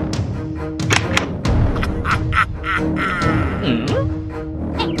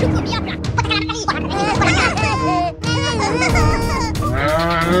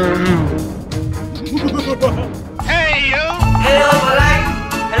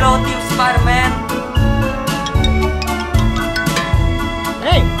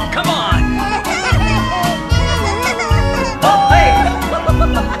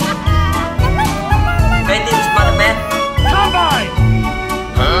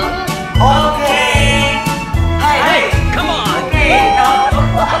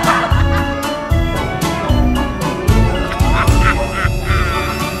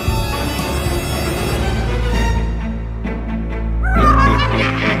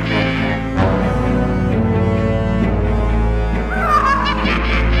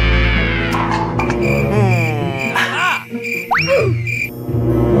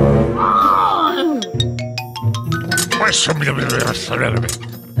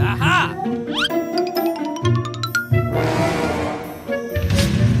 Aha!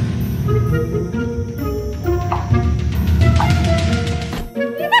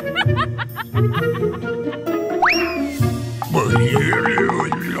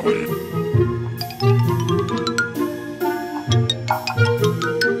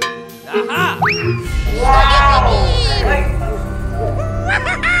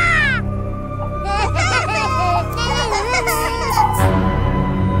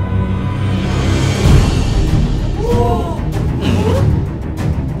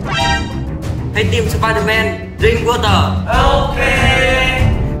 Hey team Spider-Man, drink water. Okay.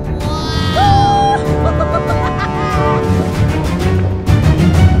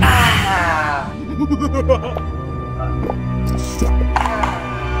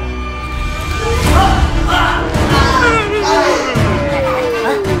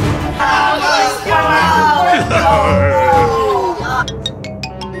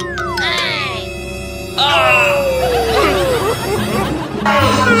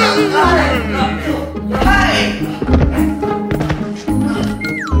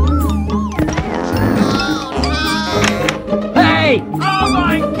 Hey! Oh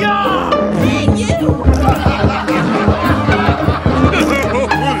my God! Hey, you!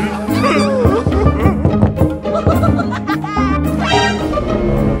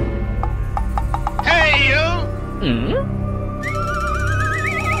 Hey, you! Hey,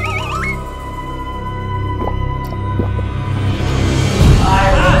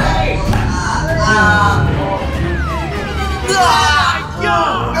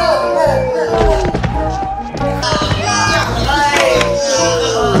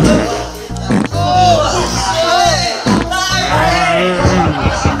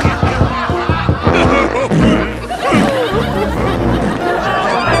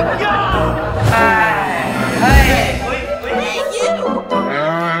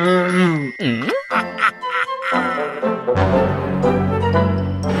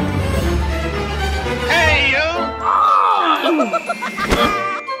 what happened?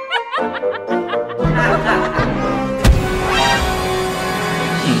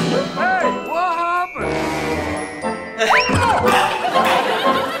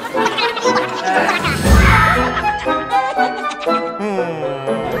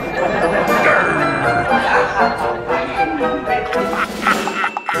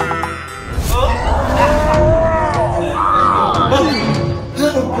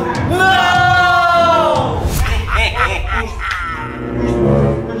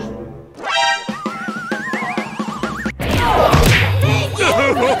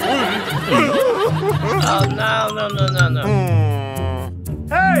 Oh, no.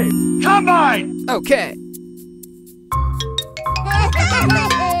 Hey, come on! Okay.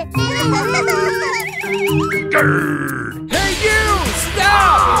 Hey, you!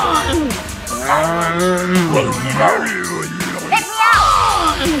 Stop!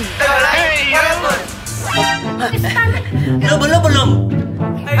 Hey, you! Belum.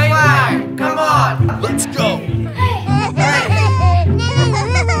 Hey, why? Come on. Let's go.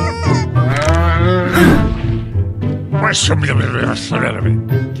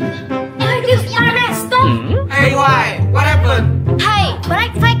 You Spider-Man, stop! Hey, why? What happened? Hey,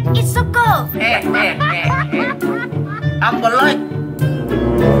 black flag is so cool! I'm Valak.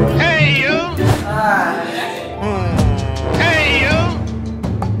 Hey, you! Hey, you!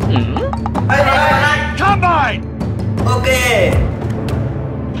 Hey, Valak. Come on! Okay.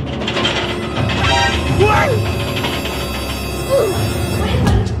 What?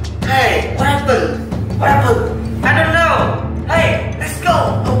 Hey, what happened? What happened? I don't know. Hey, let's go.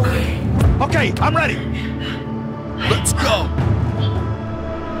 Okay. Okay, I'm ready. Let's go.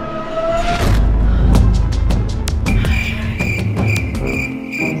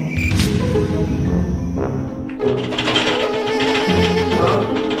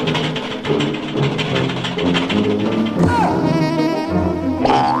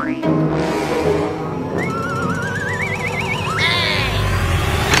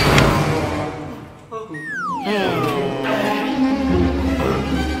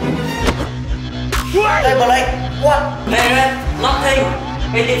 Hey, Valak. What? Hey, Red. Nothing.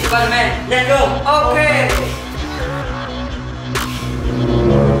 Hey, team Spider-Man, let's go. Okay.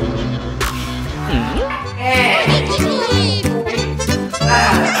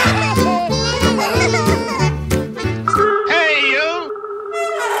 Hey, you!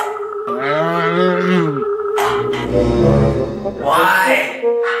 Why?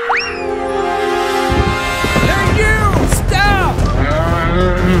 Hey, you! Stop!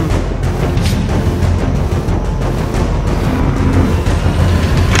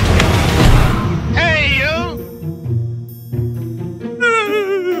 Hey, you!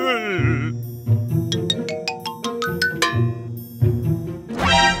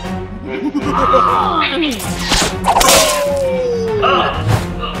 Oh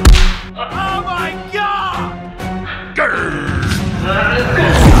my God!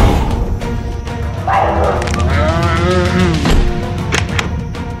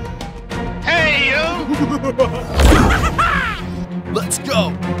 Hey, you! Let's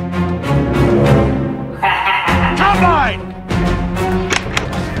go! Combine!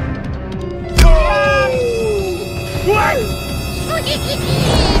 What?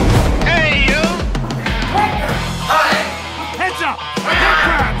 Hey, you! Heads up! Head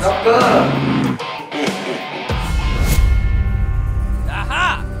crabs! Aha!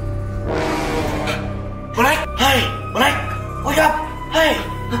 Black! Hey! Black! Wake up! Hey!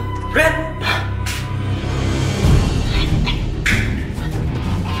 Red!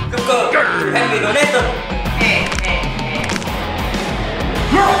 Cấp cơ! Em bị nổi lên rồi!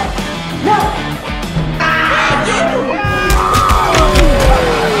 No! No!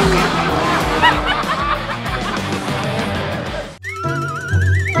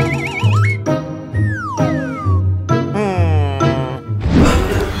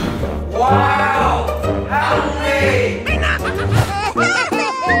 Wow! Hungry!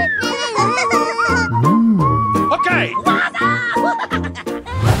 Okay!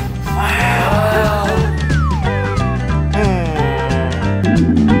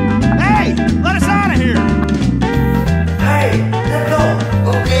 Hey! Let us out of here! Hey! Let's go!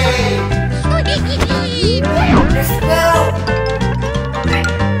 Okay! Let's go!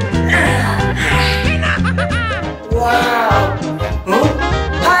 Wow! Huh?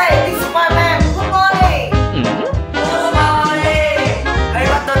 Hey! It's my man! Good morning! Good morning! Hey,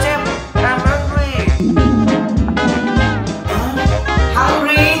 what the chip? I'm hungry!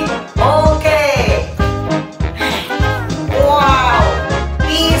 Hungry? Okay! Wow!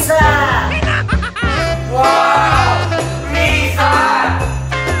 Pizza! Wow! Pizza!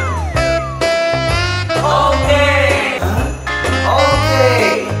 Okay! Okay!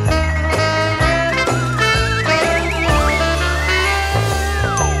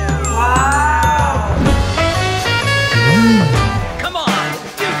 Wow! Come on!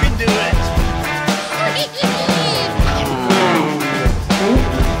 You can do it!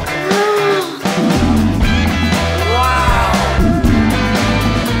 Wow!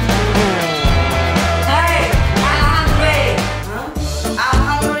 Hey! I'm hungry! I'm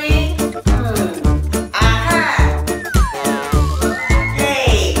hungry! Aha!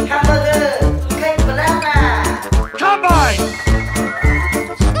 Hey! Hamburger! Cake banana! Combine!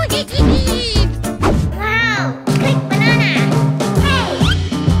 Wow, click banana.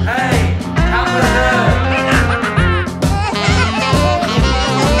 Hey! Hamburger!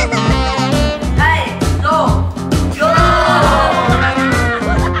 Hey! Go! Go!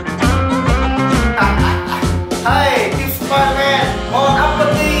 Hey! It's my man! Bon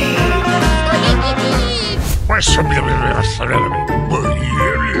appetit!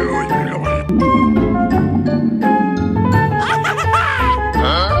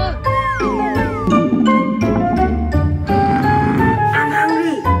 I'm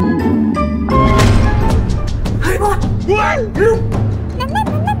hungry! Hey, what? Look!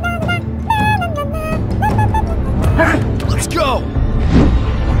 Let's go!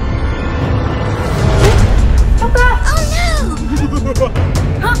 Oh no!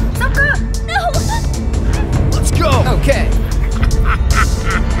 Huh? Soccer! No! Let's go! Okay.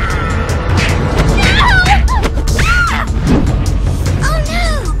 Oh no!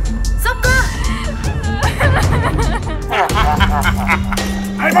 Soccer!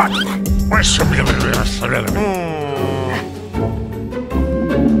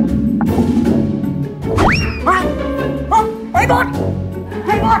 What? Oh, hey, bot!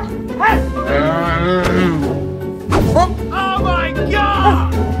 Hey, bot! Hey! Oh my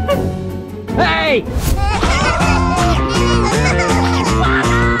God! Hey!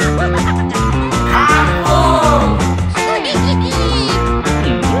 I'm full!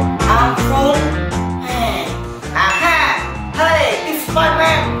 I'm full! Aha! Hey, it's my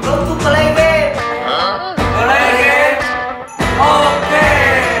man! Go to play game! Play game?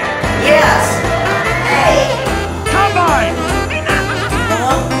 Okay! Yes! Hey! Combine!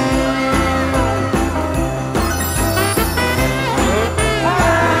 Huh?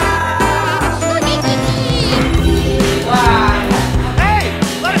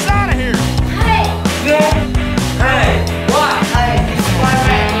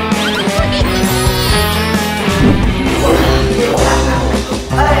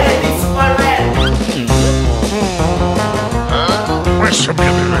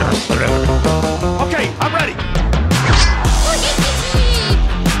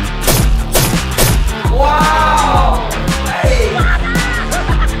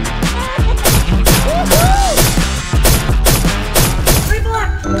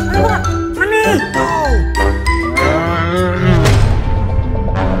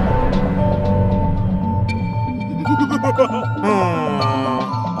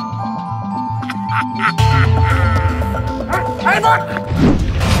 Hey, look!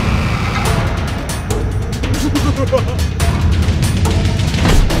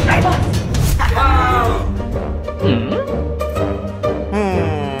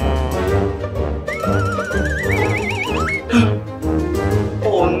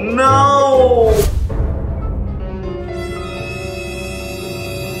 Oh no!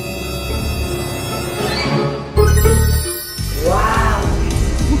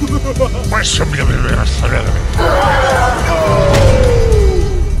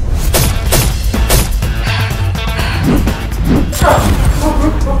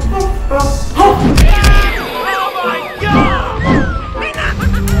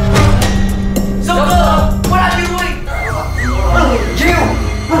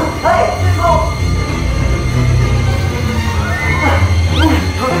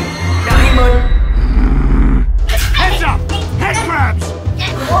 Heads up! Head crabs!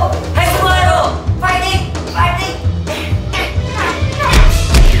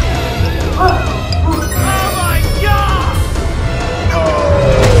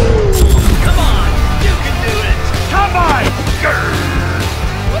 Come on, you can do it. Come on!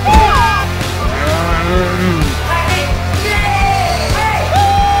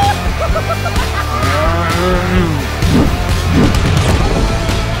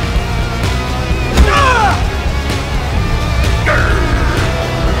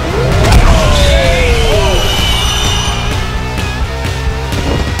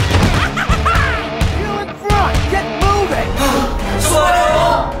 You in front! Get moving!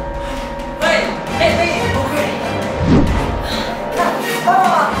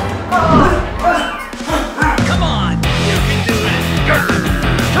 Come on, you can do it.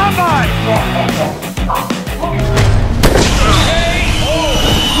 Come on!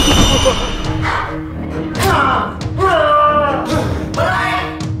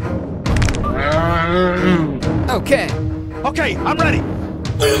 Okay. Okay, I'm ready.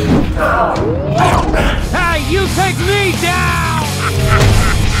 Hey, you take me down!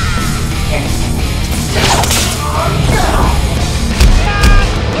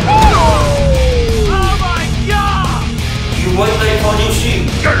 Oh my god! You wait there for you see.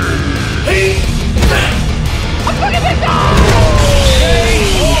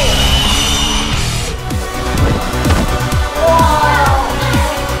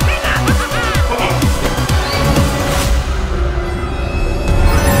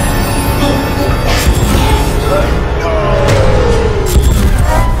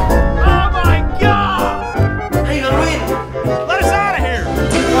 Oh my god! Hey, Lorraine! Let us out of here!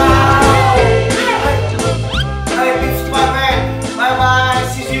 Hey, Big Spider-Man! Bye-bye!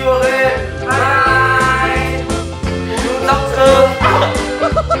 See you again! Bye! Good doctor!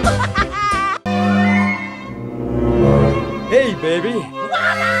 Hey, baby.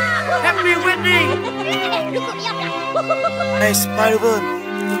 Happy wedding! Hey, Spider-Man!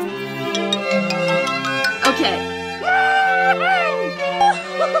 Okay.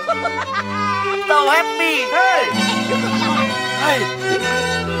 So happy! Hey! Hey!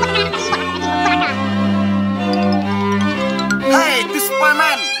 Hey, this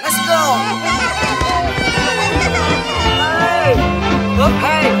Spider-Man! Let's go! Hey!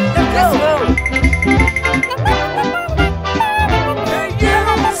 Okay, let's go! Hey, you!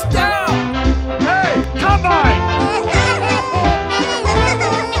 Stop! Hey, come on!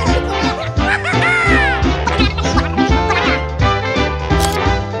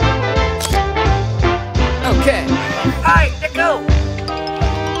 Okay. Hey, let's go!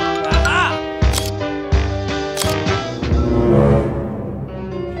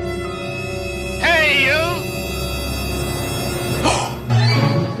 Hey, you.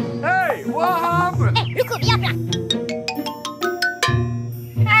 Hey, what happened?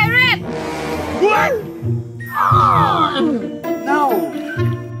 Hey, Rip! What? No!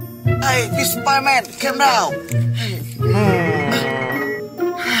 Hey, this Spider-Man, calm down!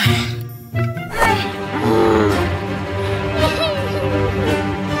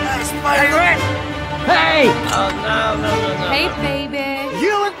 Hey, Spider-Man! Hey! Hey, baby.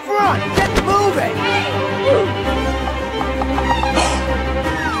 You in front! Get moving!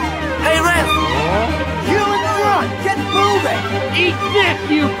 Hey, Red! You in front! Get moving! Eat this,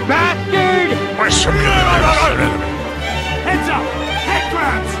 you bastard! Heads up! Head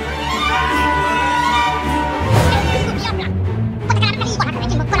crabs!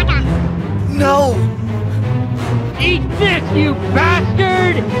 No! Eat this, you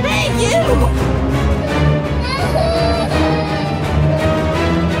bastard! Hey, you!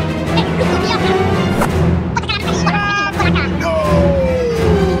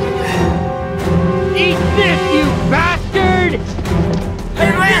 Eat this, you bastard!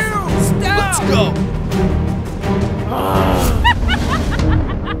 Hey, Red! Let's go.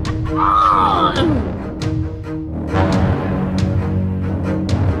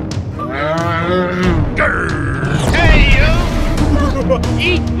 Hey, you!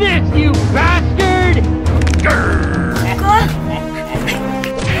 Eat this, you bastard!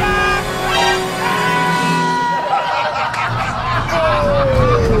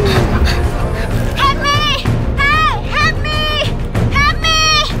 Help me! Hey! Help me! Help me!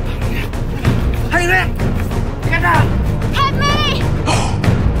 Hey, Red! Get out! Help me!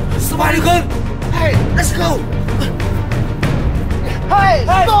 Somebody good! Hey, let's go! Hey!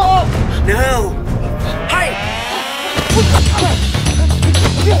 Stop! No! Hey!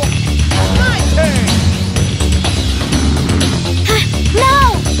 No!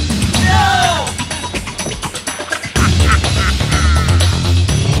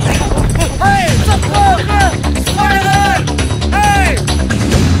 Hey! Stop! Spider-Man! Hey!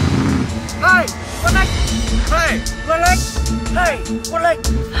 Hey! One leg! Hey! One leg! Hey! One leg!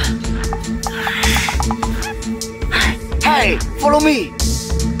 Hey! Follow me!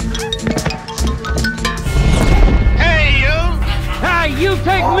 Hey, you! Hey, you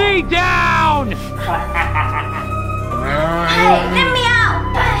take me down! Hey, let me out!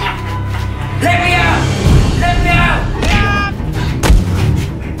 Let me out! Let me out!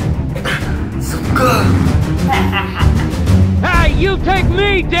 So good! Hey, you take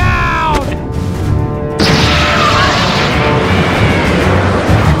me down!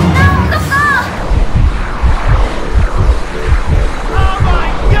 No, look off! Oh my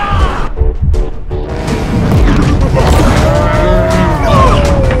God!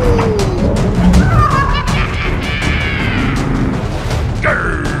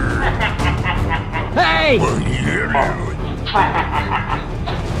 Hey!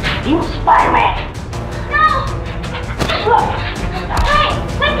 You Spider-Man! No! Hey,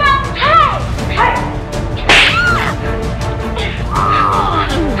 wake up! Hey!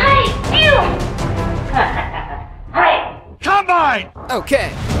 Hey, you! Hey! Combine! Okay.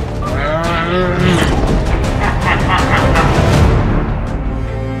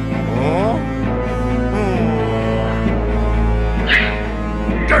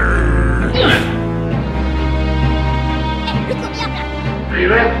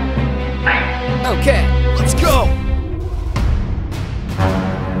 Okay, let's go.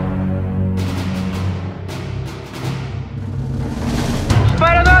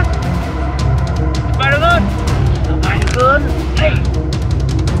 Spider-Man! Spider-Man! Spider-Man! Hey!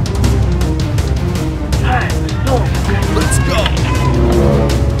 Hey, no! Let's go.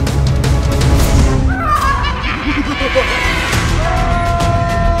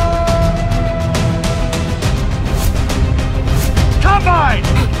 Combine!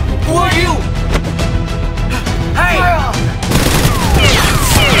 Who are you? Hey!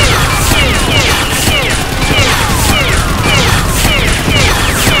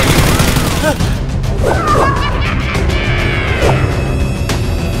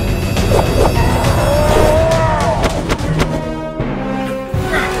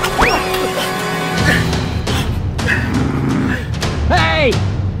 Hey!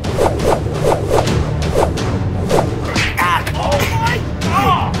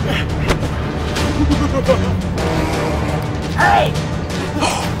 Hey!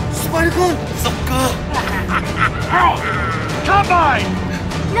 Spider-Man! So good! Hey! Combine!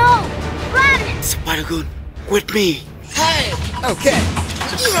 No! Run! Spider-Man, with me! Hey! Okay.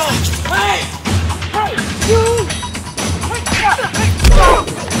 Hey! Hey, you!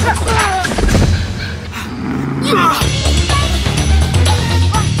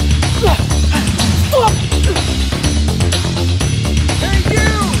 Hey,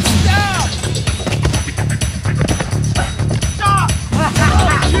 you! Stop!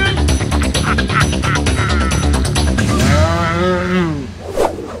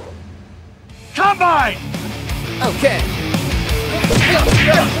 Combine! Okay.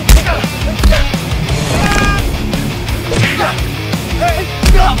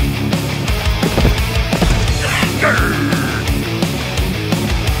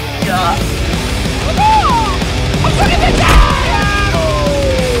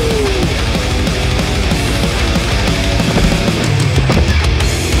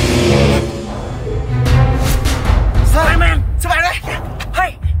 Spider-Man! Spider-Man!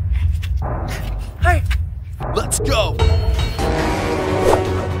 Hey! Hey! Let's go.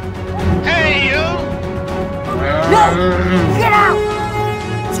 Hey, you! Get out!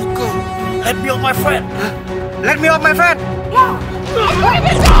 So good! Let me off my friend! Let me off my friend!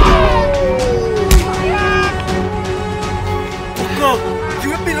 So good! You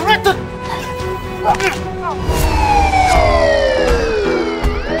have been arrested!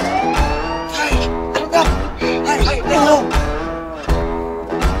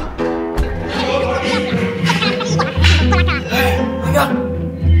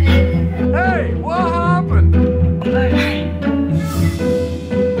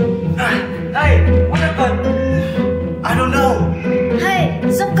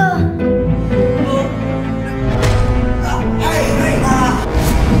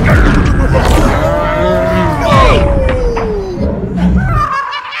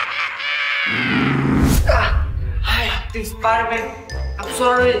 acting Spider-Man. I'm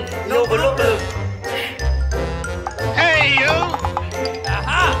sorry. No, belum. Hey, you!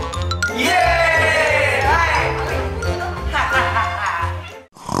 Aha! Yeah! Hai.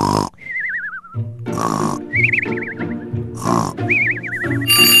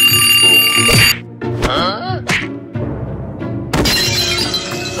 Huh?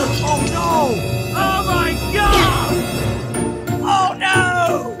 Oh no! Oh my god! Oh no!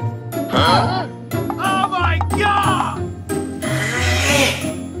 Huh? Oh my god!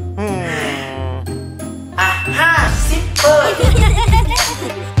 Aha, simple.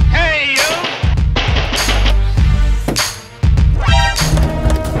 Hey, you!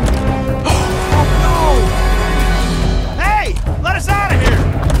 Hey! Let us out of here!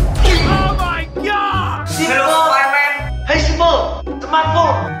 Oh my god! Hello, Spider-Man. Hey, simple.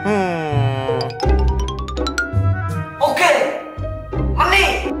 Smartphone. Okay. Money.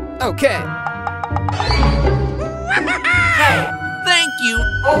 Okay. Hey. Thank you.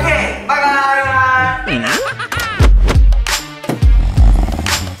 Okay. Bye-bye.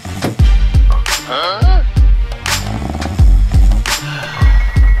 Huh?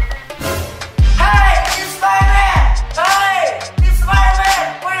 Hey, this Spider-Man. Hey, this Spider-Man.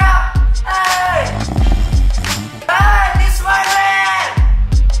 Wait up. Hey. Hey, this Spider-Man.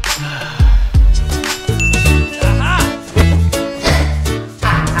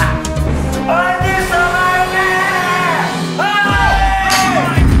 Oh, this Spider-Man. Oh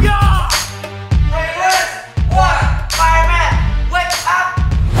my god! Hey, wait. What? Spider-Man, wake up.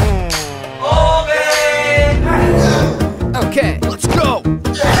 Okay. Okay, let's go.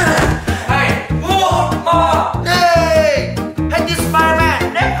 Hey, more. Hey, hey, this Spider-Man,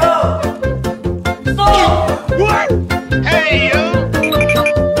 let go. Stop. What? Hey, you!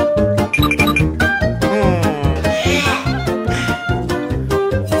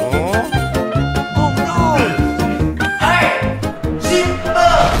 Oh no! Hey,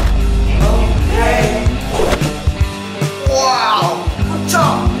 simple. Okay. Wow, good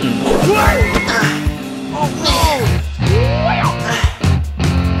job. Oh no!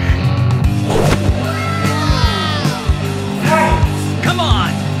 Hey, Come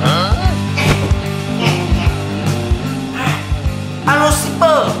on! Huh? hello,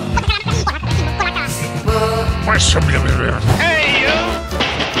 simple. Simple. Hey, you!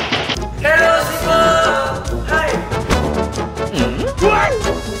 Hello, simple. Hey. What?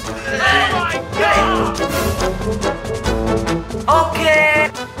 Oh my god! Okay.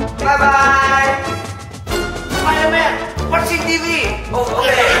 Bye bye. Spider-Man, watching TV.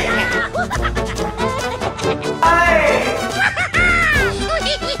 Okay. Hey.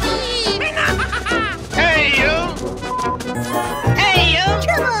 Hey, you! Hey, you!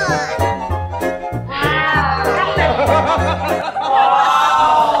 Come on!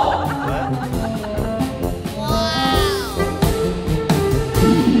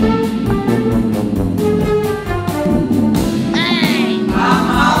 I'm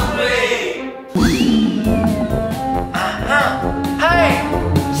hungry. Hey,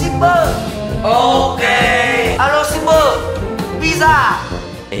 simple. Okay. Hello, simple. Pizza.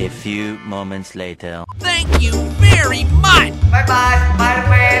 A few moments later. Thank you very much. Bye bye,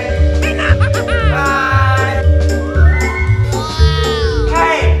 Spider-Man. Bye.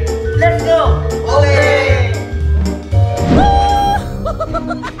 Hey, let's go. Okay.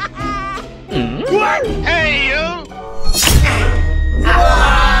 What? Hey, you!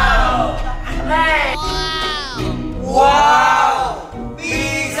 Wow. Hey. Wow.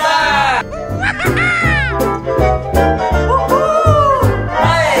 Pizza. Woohoo.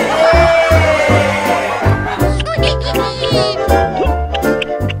 Hey.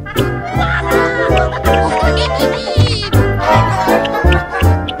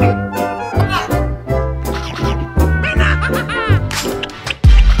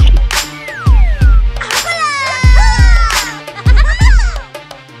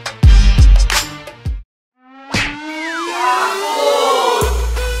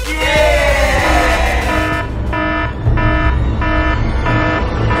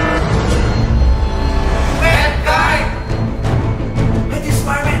 Bad guy. Hey, this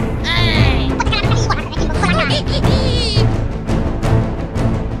Spider-Man. Hey!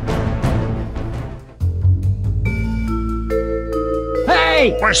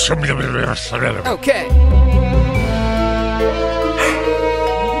 Okay.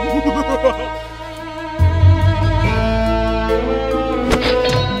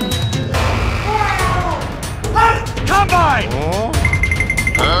 Combine!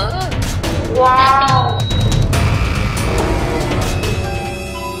 Huh? Wow.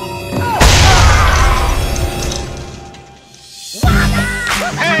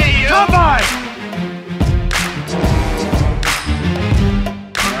 Hey, you! Combine!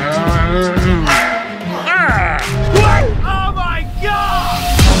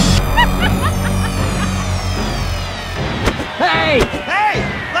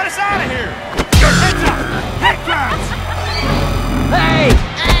 here! Heads up! Head grabs! Hey!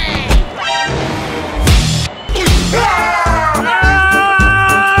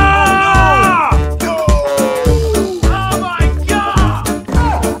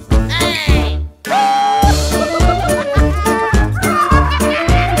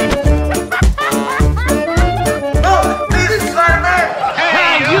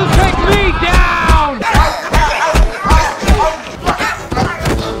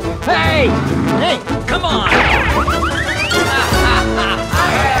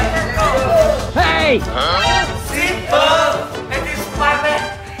 Okay.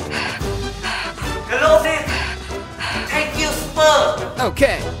 Thank you, Super.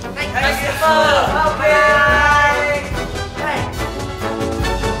 Okay.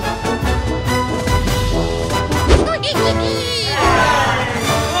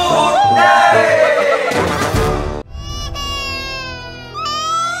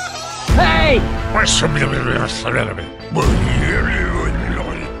 Hey!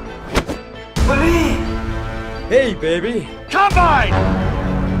 Hey, baby! Combine!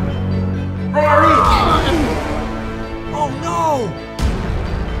 Hey, Ali! Oh no!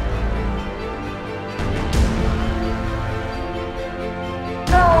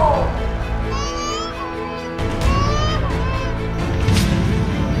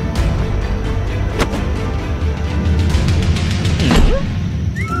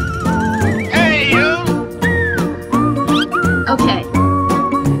 Okay.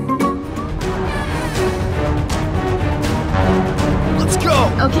 Let's go.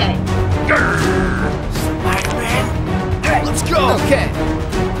 Okay. Spider-Man. Let's go. Okay.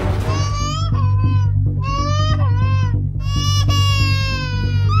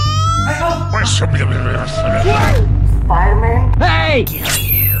 Spider-Man. Hey!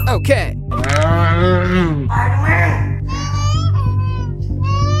 Okay. Spider-Man.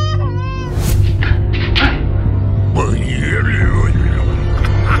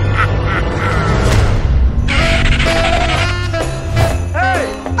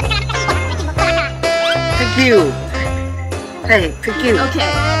 Thank you. Hey, thank you.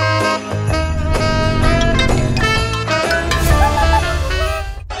 Okay.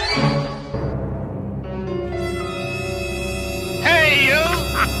 Hey,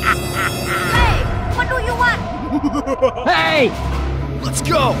 what do you want? Hey! Let's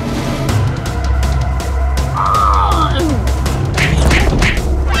go.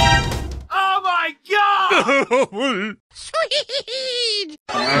 Oh my god! Sweet!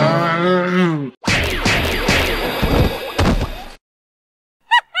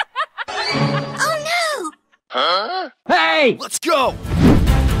 Oh no! Hey! Let's go.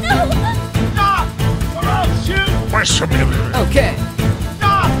 Stop! Or I'll shoot! Okay.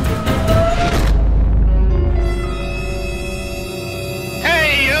 Stop!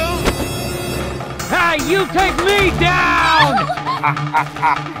 Hey, you take me down!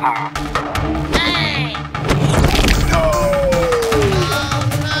 Hey!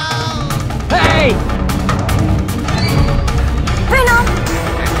 Hey! Venom!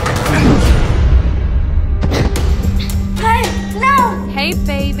 Hey, no! Hey,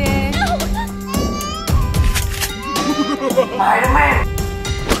 baby. Spider-Man.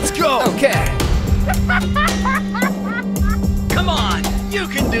 Let's go. Okay. Come on, you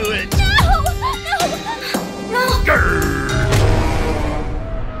can do it. No!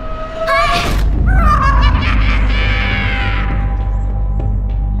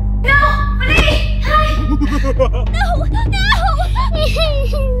 No, please! No!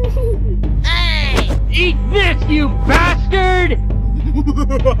 Hey! Eat this, you bastard!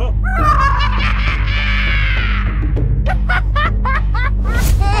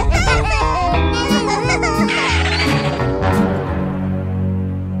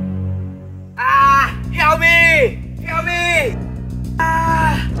 Help me! Help me!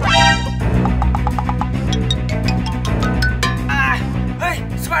 Hey,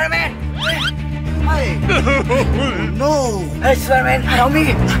 Spider-Man. Hey! No! Hey, Spider-Man, help me.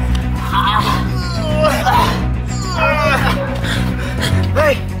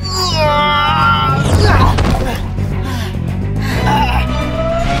 Hey.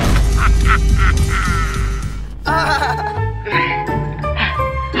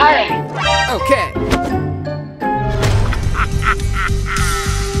 Hey. Okay.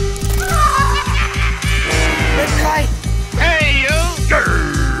 Let's try.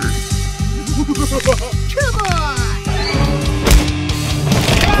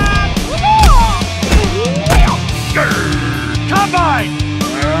 Combine!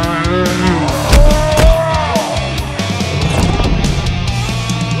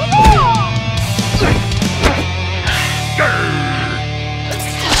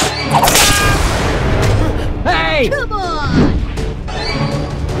 Hey! Come on!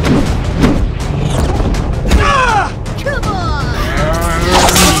 Come on! Come on!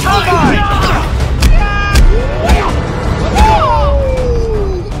 Look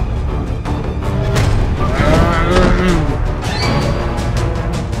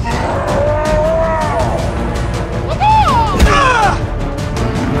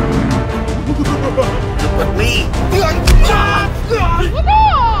at me.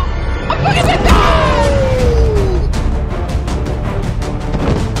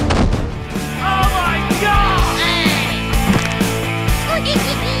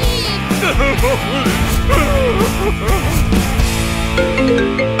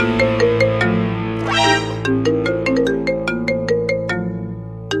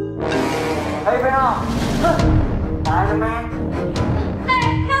 Hey, Venom! Spider-Man! Hey,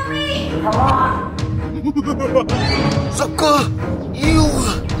 help me! Come on! Sucker! You!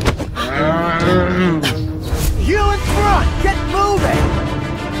 You in front! Get moving!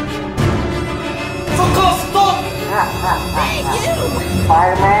 Sucker, stop! Thank you!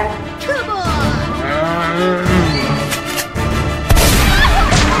 Spider-Man! Come on!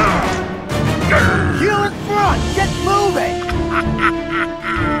 You in front! Get moving!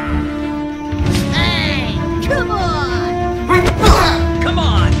 Hey, come on! Come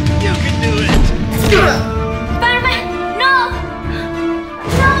on, you can do it. Spider-Man, no!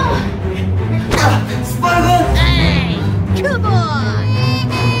 No! Spider! Hey, come on!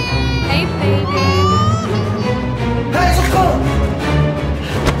 Hey, baby! Hey, Sucker!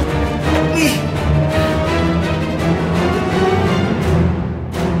 Me!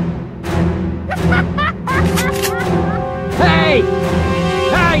 Hey!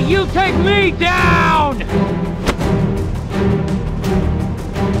 Hey, you take me down!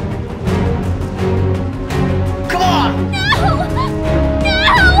 Come on! No!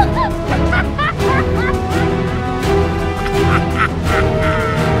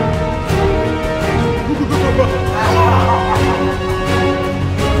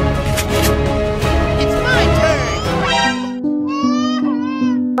 It's my turn!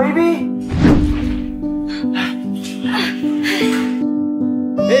 Baby!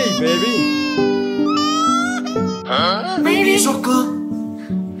 Hey, baby! Baby! Sucker!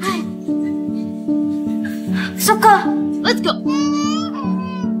 Sucker, let's go!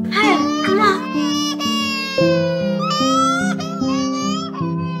 Hey, come on!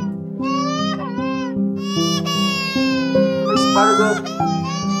 Hey, Spider-Man!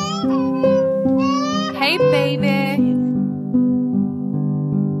 Hey, baby.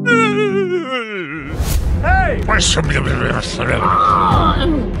 Hey!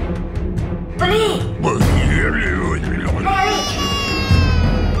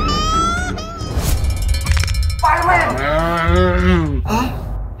 Spider-Man! Huh?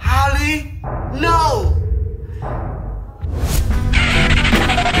 Harley? No!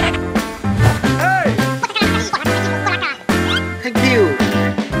 Hey! Thank you!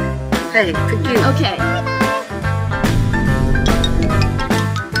 Hey, thank you! Okay.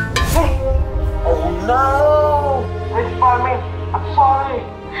 Oh no! Hey, Spider-Man! I'm sorry!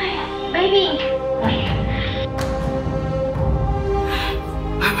 Baby!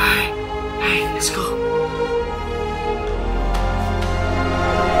 Bye-bye! Hey, let's go!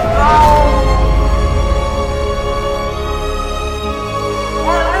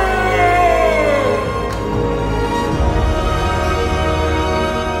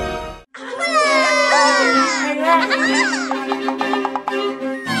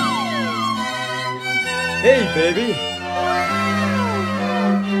 Hey, baby!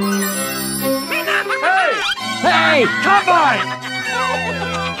 Hey! Hey! Come on!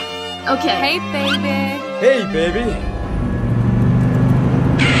 Okay. Hey, baby. Hey, baby!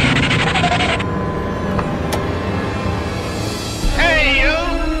 Hey, you!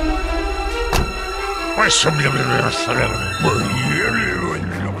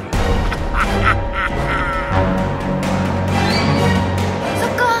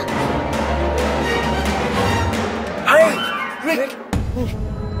 Sucker! Hey! Rick!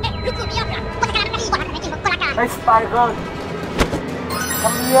 Hey, Spider-Girl!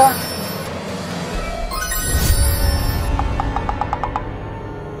 Come here!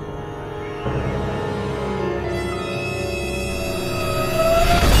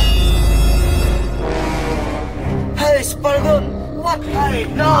 Hey, Spider! What? Hey,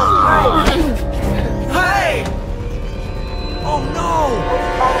 no! Hey! Oh no!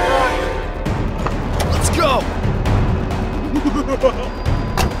 Let's go!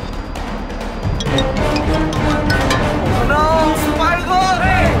 No! Spider!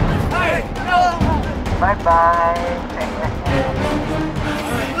 Hey! Hey! No! Bye-bye!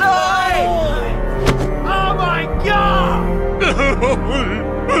 No! Oh my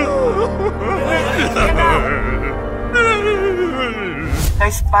Hey,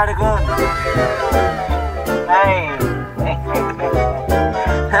 Spider-Girl. Hey.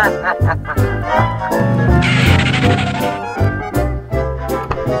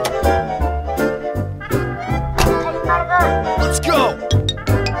 Let's go!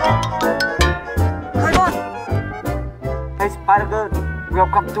 Hey, Spider-Girl.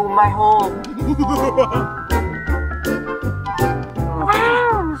 Welcome to my home.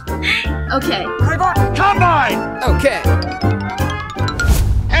 Okay. Combine! Okay.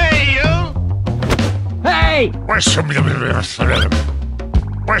 Hey, you! Hey! Let's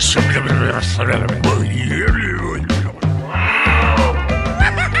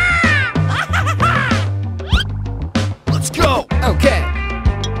go! Okay.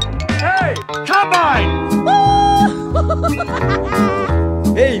 Hey! Combine!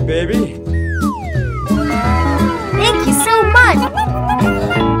 Hey, baby. Thank you so much.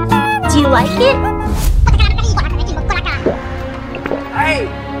 Do you like it? Hey.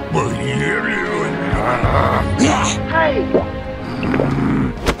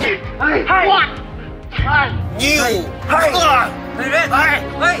 You. Hey.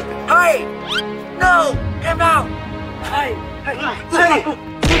 Hey. No. Get out. Hey.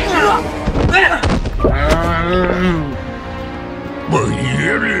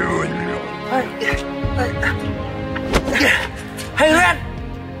 Hey, Red.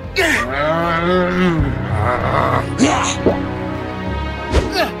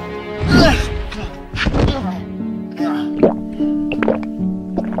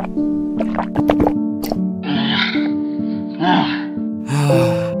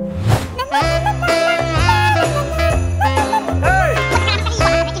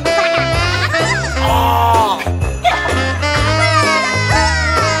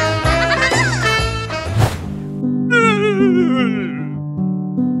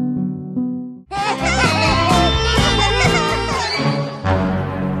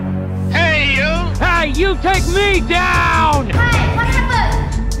 You take me down! Hey, what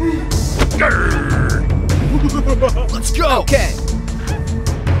happened? Let's go! Okay.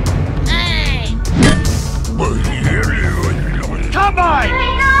 Hey. Combine!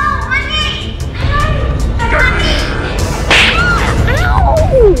 Hey, no, honey.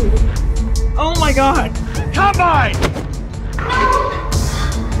 Oh my god! Combine!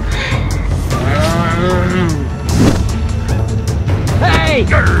 Hey!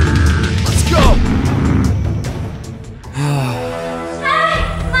 Let's go!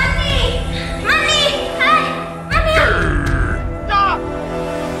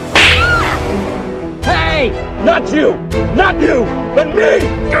 Hey! Not you! Not you! But me!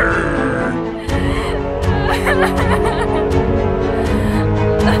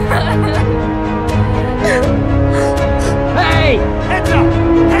 Hey! Heads up!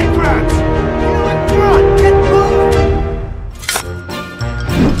 Head grabs! You in front! Get moving!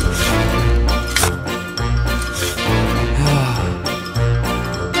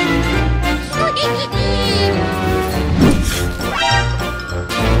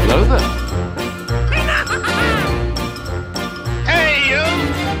 Hello there. Hey, you!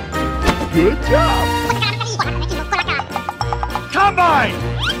 Good job! Combine!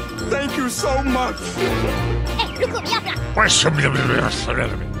 Thank you so much!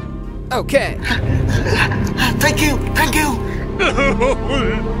 Okay. Thank you. Thank you.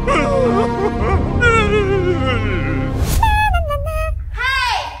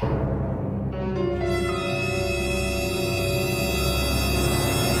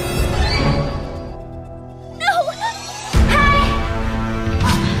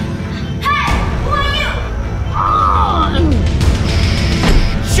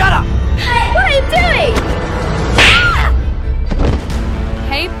 Shut up! What are you doing?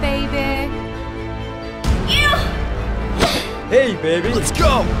 Hey, baby. Hey, baby. Let's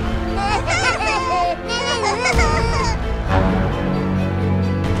go!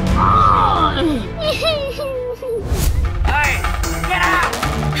 Hey, get out.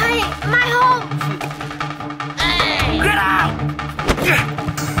 Hey, my home. Hey. Get out.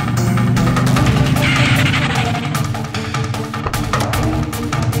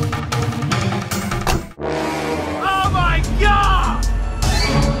 Oh my god!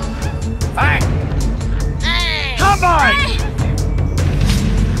 Hey. Hey. Combine!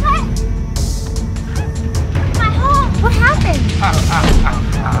 My home. What happened?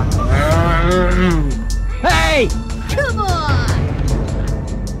 Hey! Come on.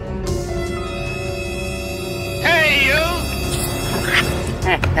 Hey, you!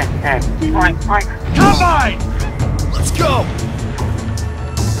 Point. Combine! Let's go!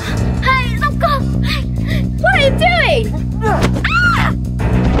 Hey, let's go. What are you doing?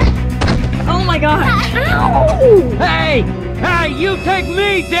 Oh my god. Ow. Hey! Hey! Hey, you take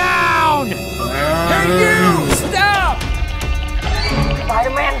me down! Hey, you! Stop!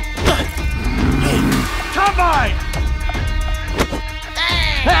 Spider-Man! Come on!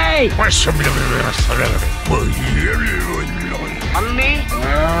 Hey! On me?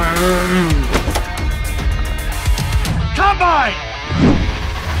 Come on!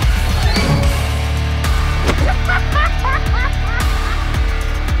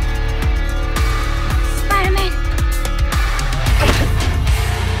 Spider-Man.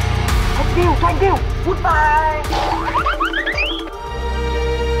 Thank you! Goodbye!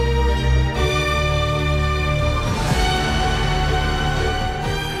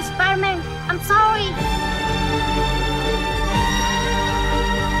 Spider-Man, I'm sorry.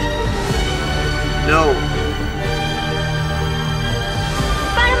 No.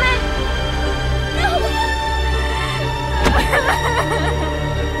 Spider-Man!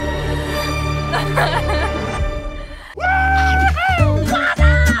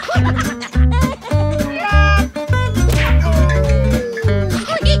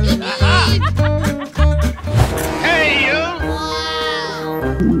 Hey, you! Aha!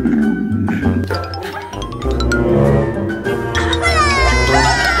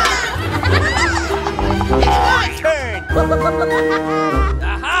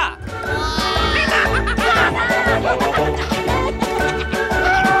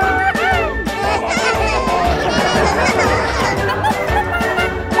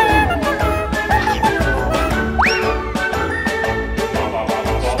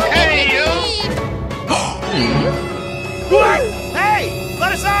 Hey, you! What? Hey!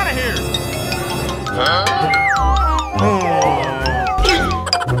 Let us out of here! Hey, you!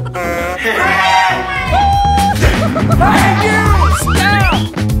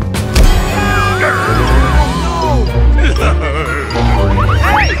 Stop!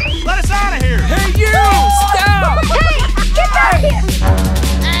 Hey! Let us out of here! Hey, you! Stop! Get back here!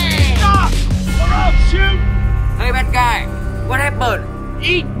 Stop! Or I'll shoot! Hey, bad guy. What happened?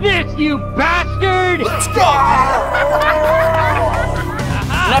 Eat this, you bastard! Let's go!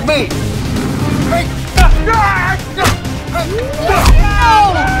 Not me.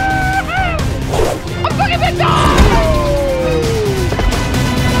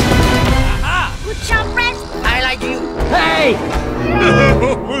 Good job, Red. I like you. Hey!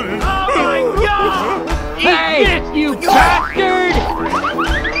 Oh my god! Hey! Eat this, you bastard!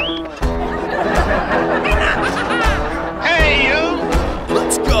 Hey, you!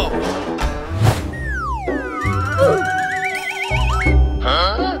 Let's go!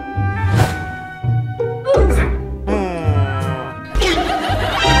 Huh?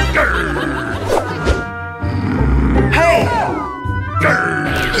 Hey!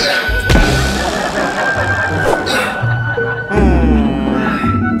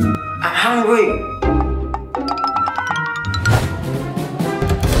 I'm hungry.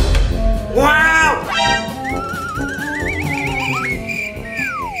 Wow!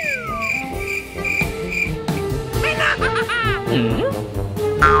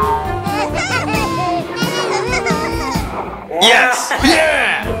 Yes!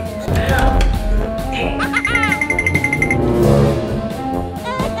 Yeah!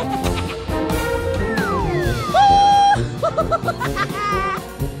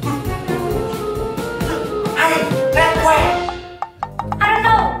 Hey, that way! I don't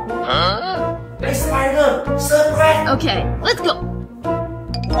know. Huh? Hey, spider, serve rat. Okay, let's go.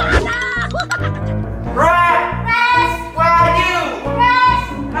 Rat! Where are you?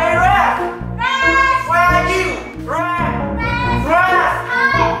 Hey, rat! Where are you? Rat!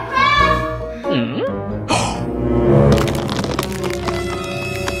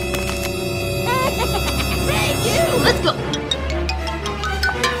 Let's go.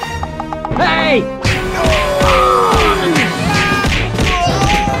 Hey!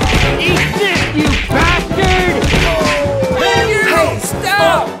 Eat this, you bastard! Hey,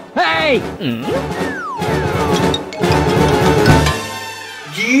 stop! Hey!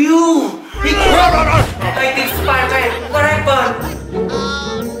 You! Hey, this Spider-Man, what happened?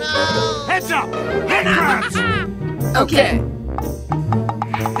 Heads up! Head crabs! Okay.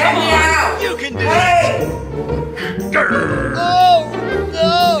 Let me out! You can do it! Hey!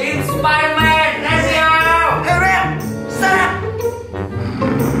 It's Spider-Man, let me out! Hey, rat! Stop!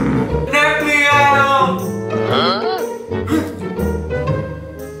 Let me out! Huh?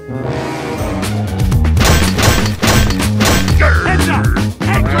 Heads up!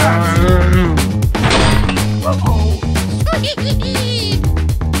 Head crabs!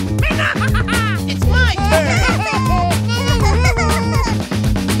 It's my turn.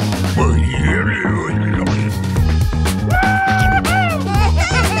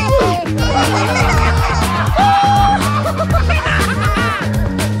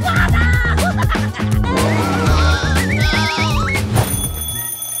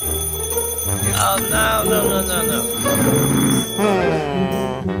 Oh, no.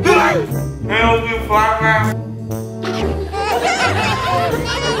 Help you fly now.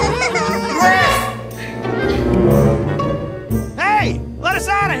 Hey, let us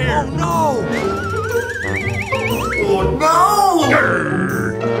out of here! Oh no! Oh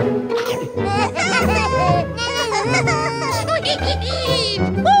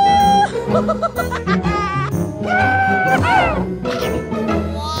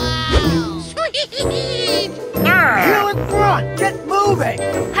You in front! Get moving!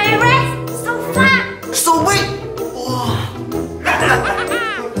 Hey, Rex, so flat. So big!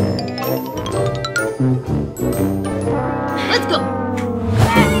 Let's go.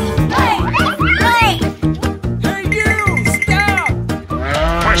 Hey, Hey, you! Stop!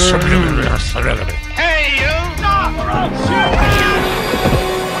 Hey, you! Stop or I'll shoot you!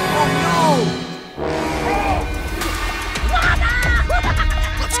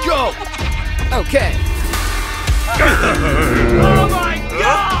 Let's go! Okay. Oh my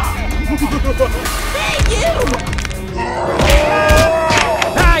God! Hey, you!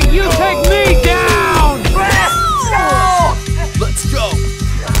 Hey, you take me down! Let's go!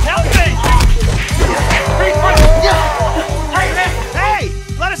 Help me! Hey,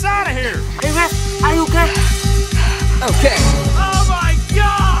 let us out of here! Hey, Rex, are you okay? Okay. Oh my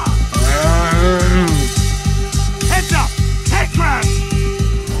God! Heads up! Head crash!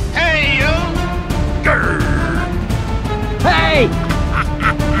 Hey, you! Hey!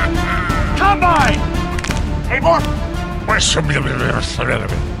 Combine! Hey, boss!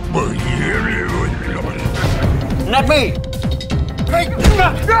 Not me!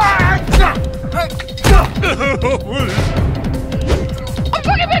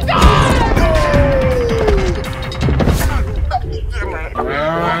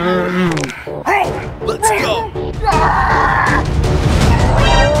 Hey! Let's go!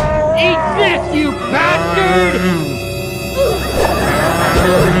 Eat this, you bastard!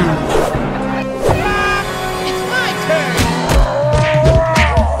 It's my turn.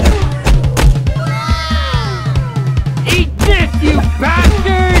 Eat this, you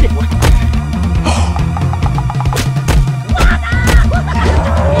bastard!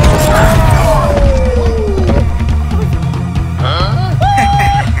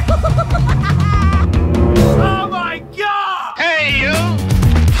 Oh my God! Hey, you!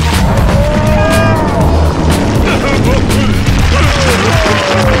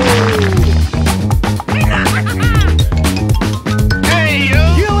 Hey, you!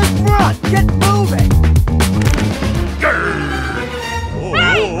 You in front! Get moving!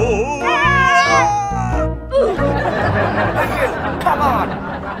 Come on!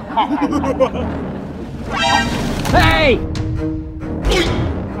 Hey!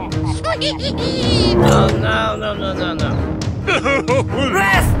 Oh, no.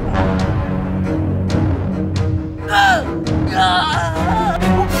 Rest!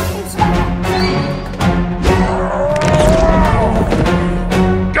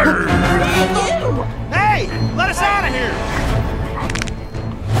 Hey, let us out of here!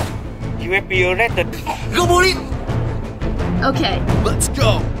 You have been arrested. Go, bully! Okay. Let's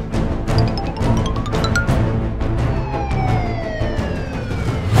go!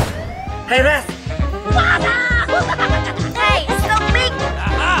 Hey, Rest! hey, so big.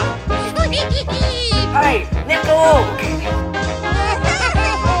 Hey, let's go!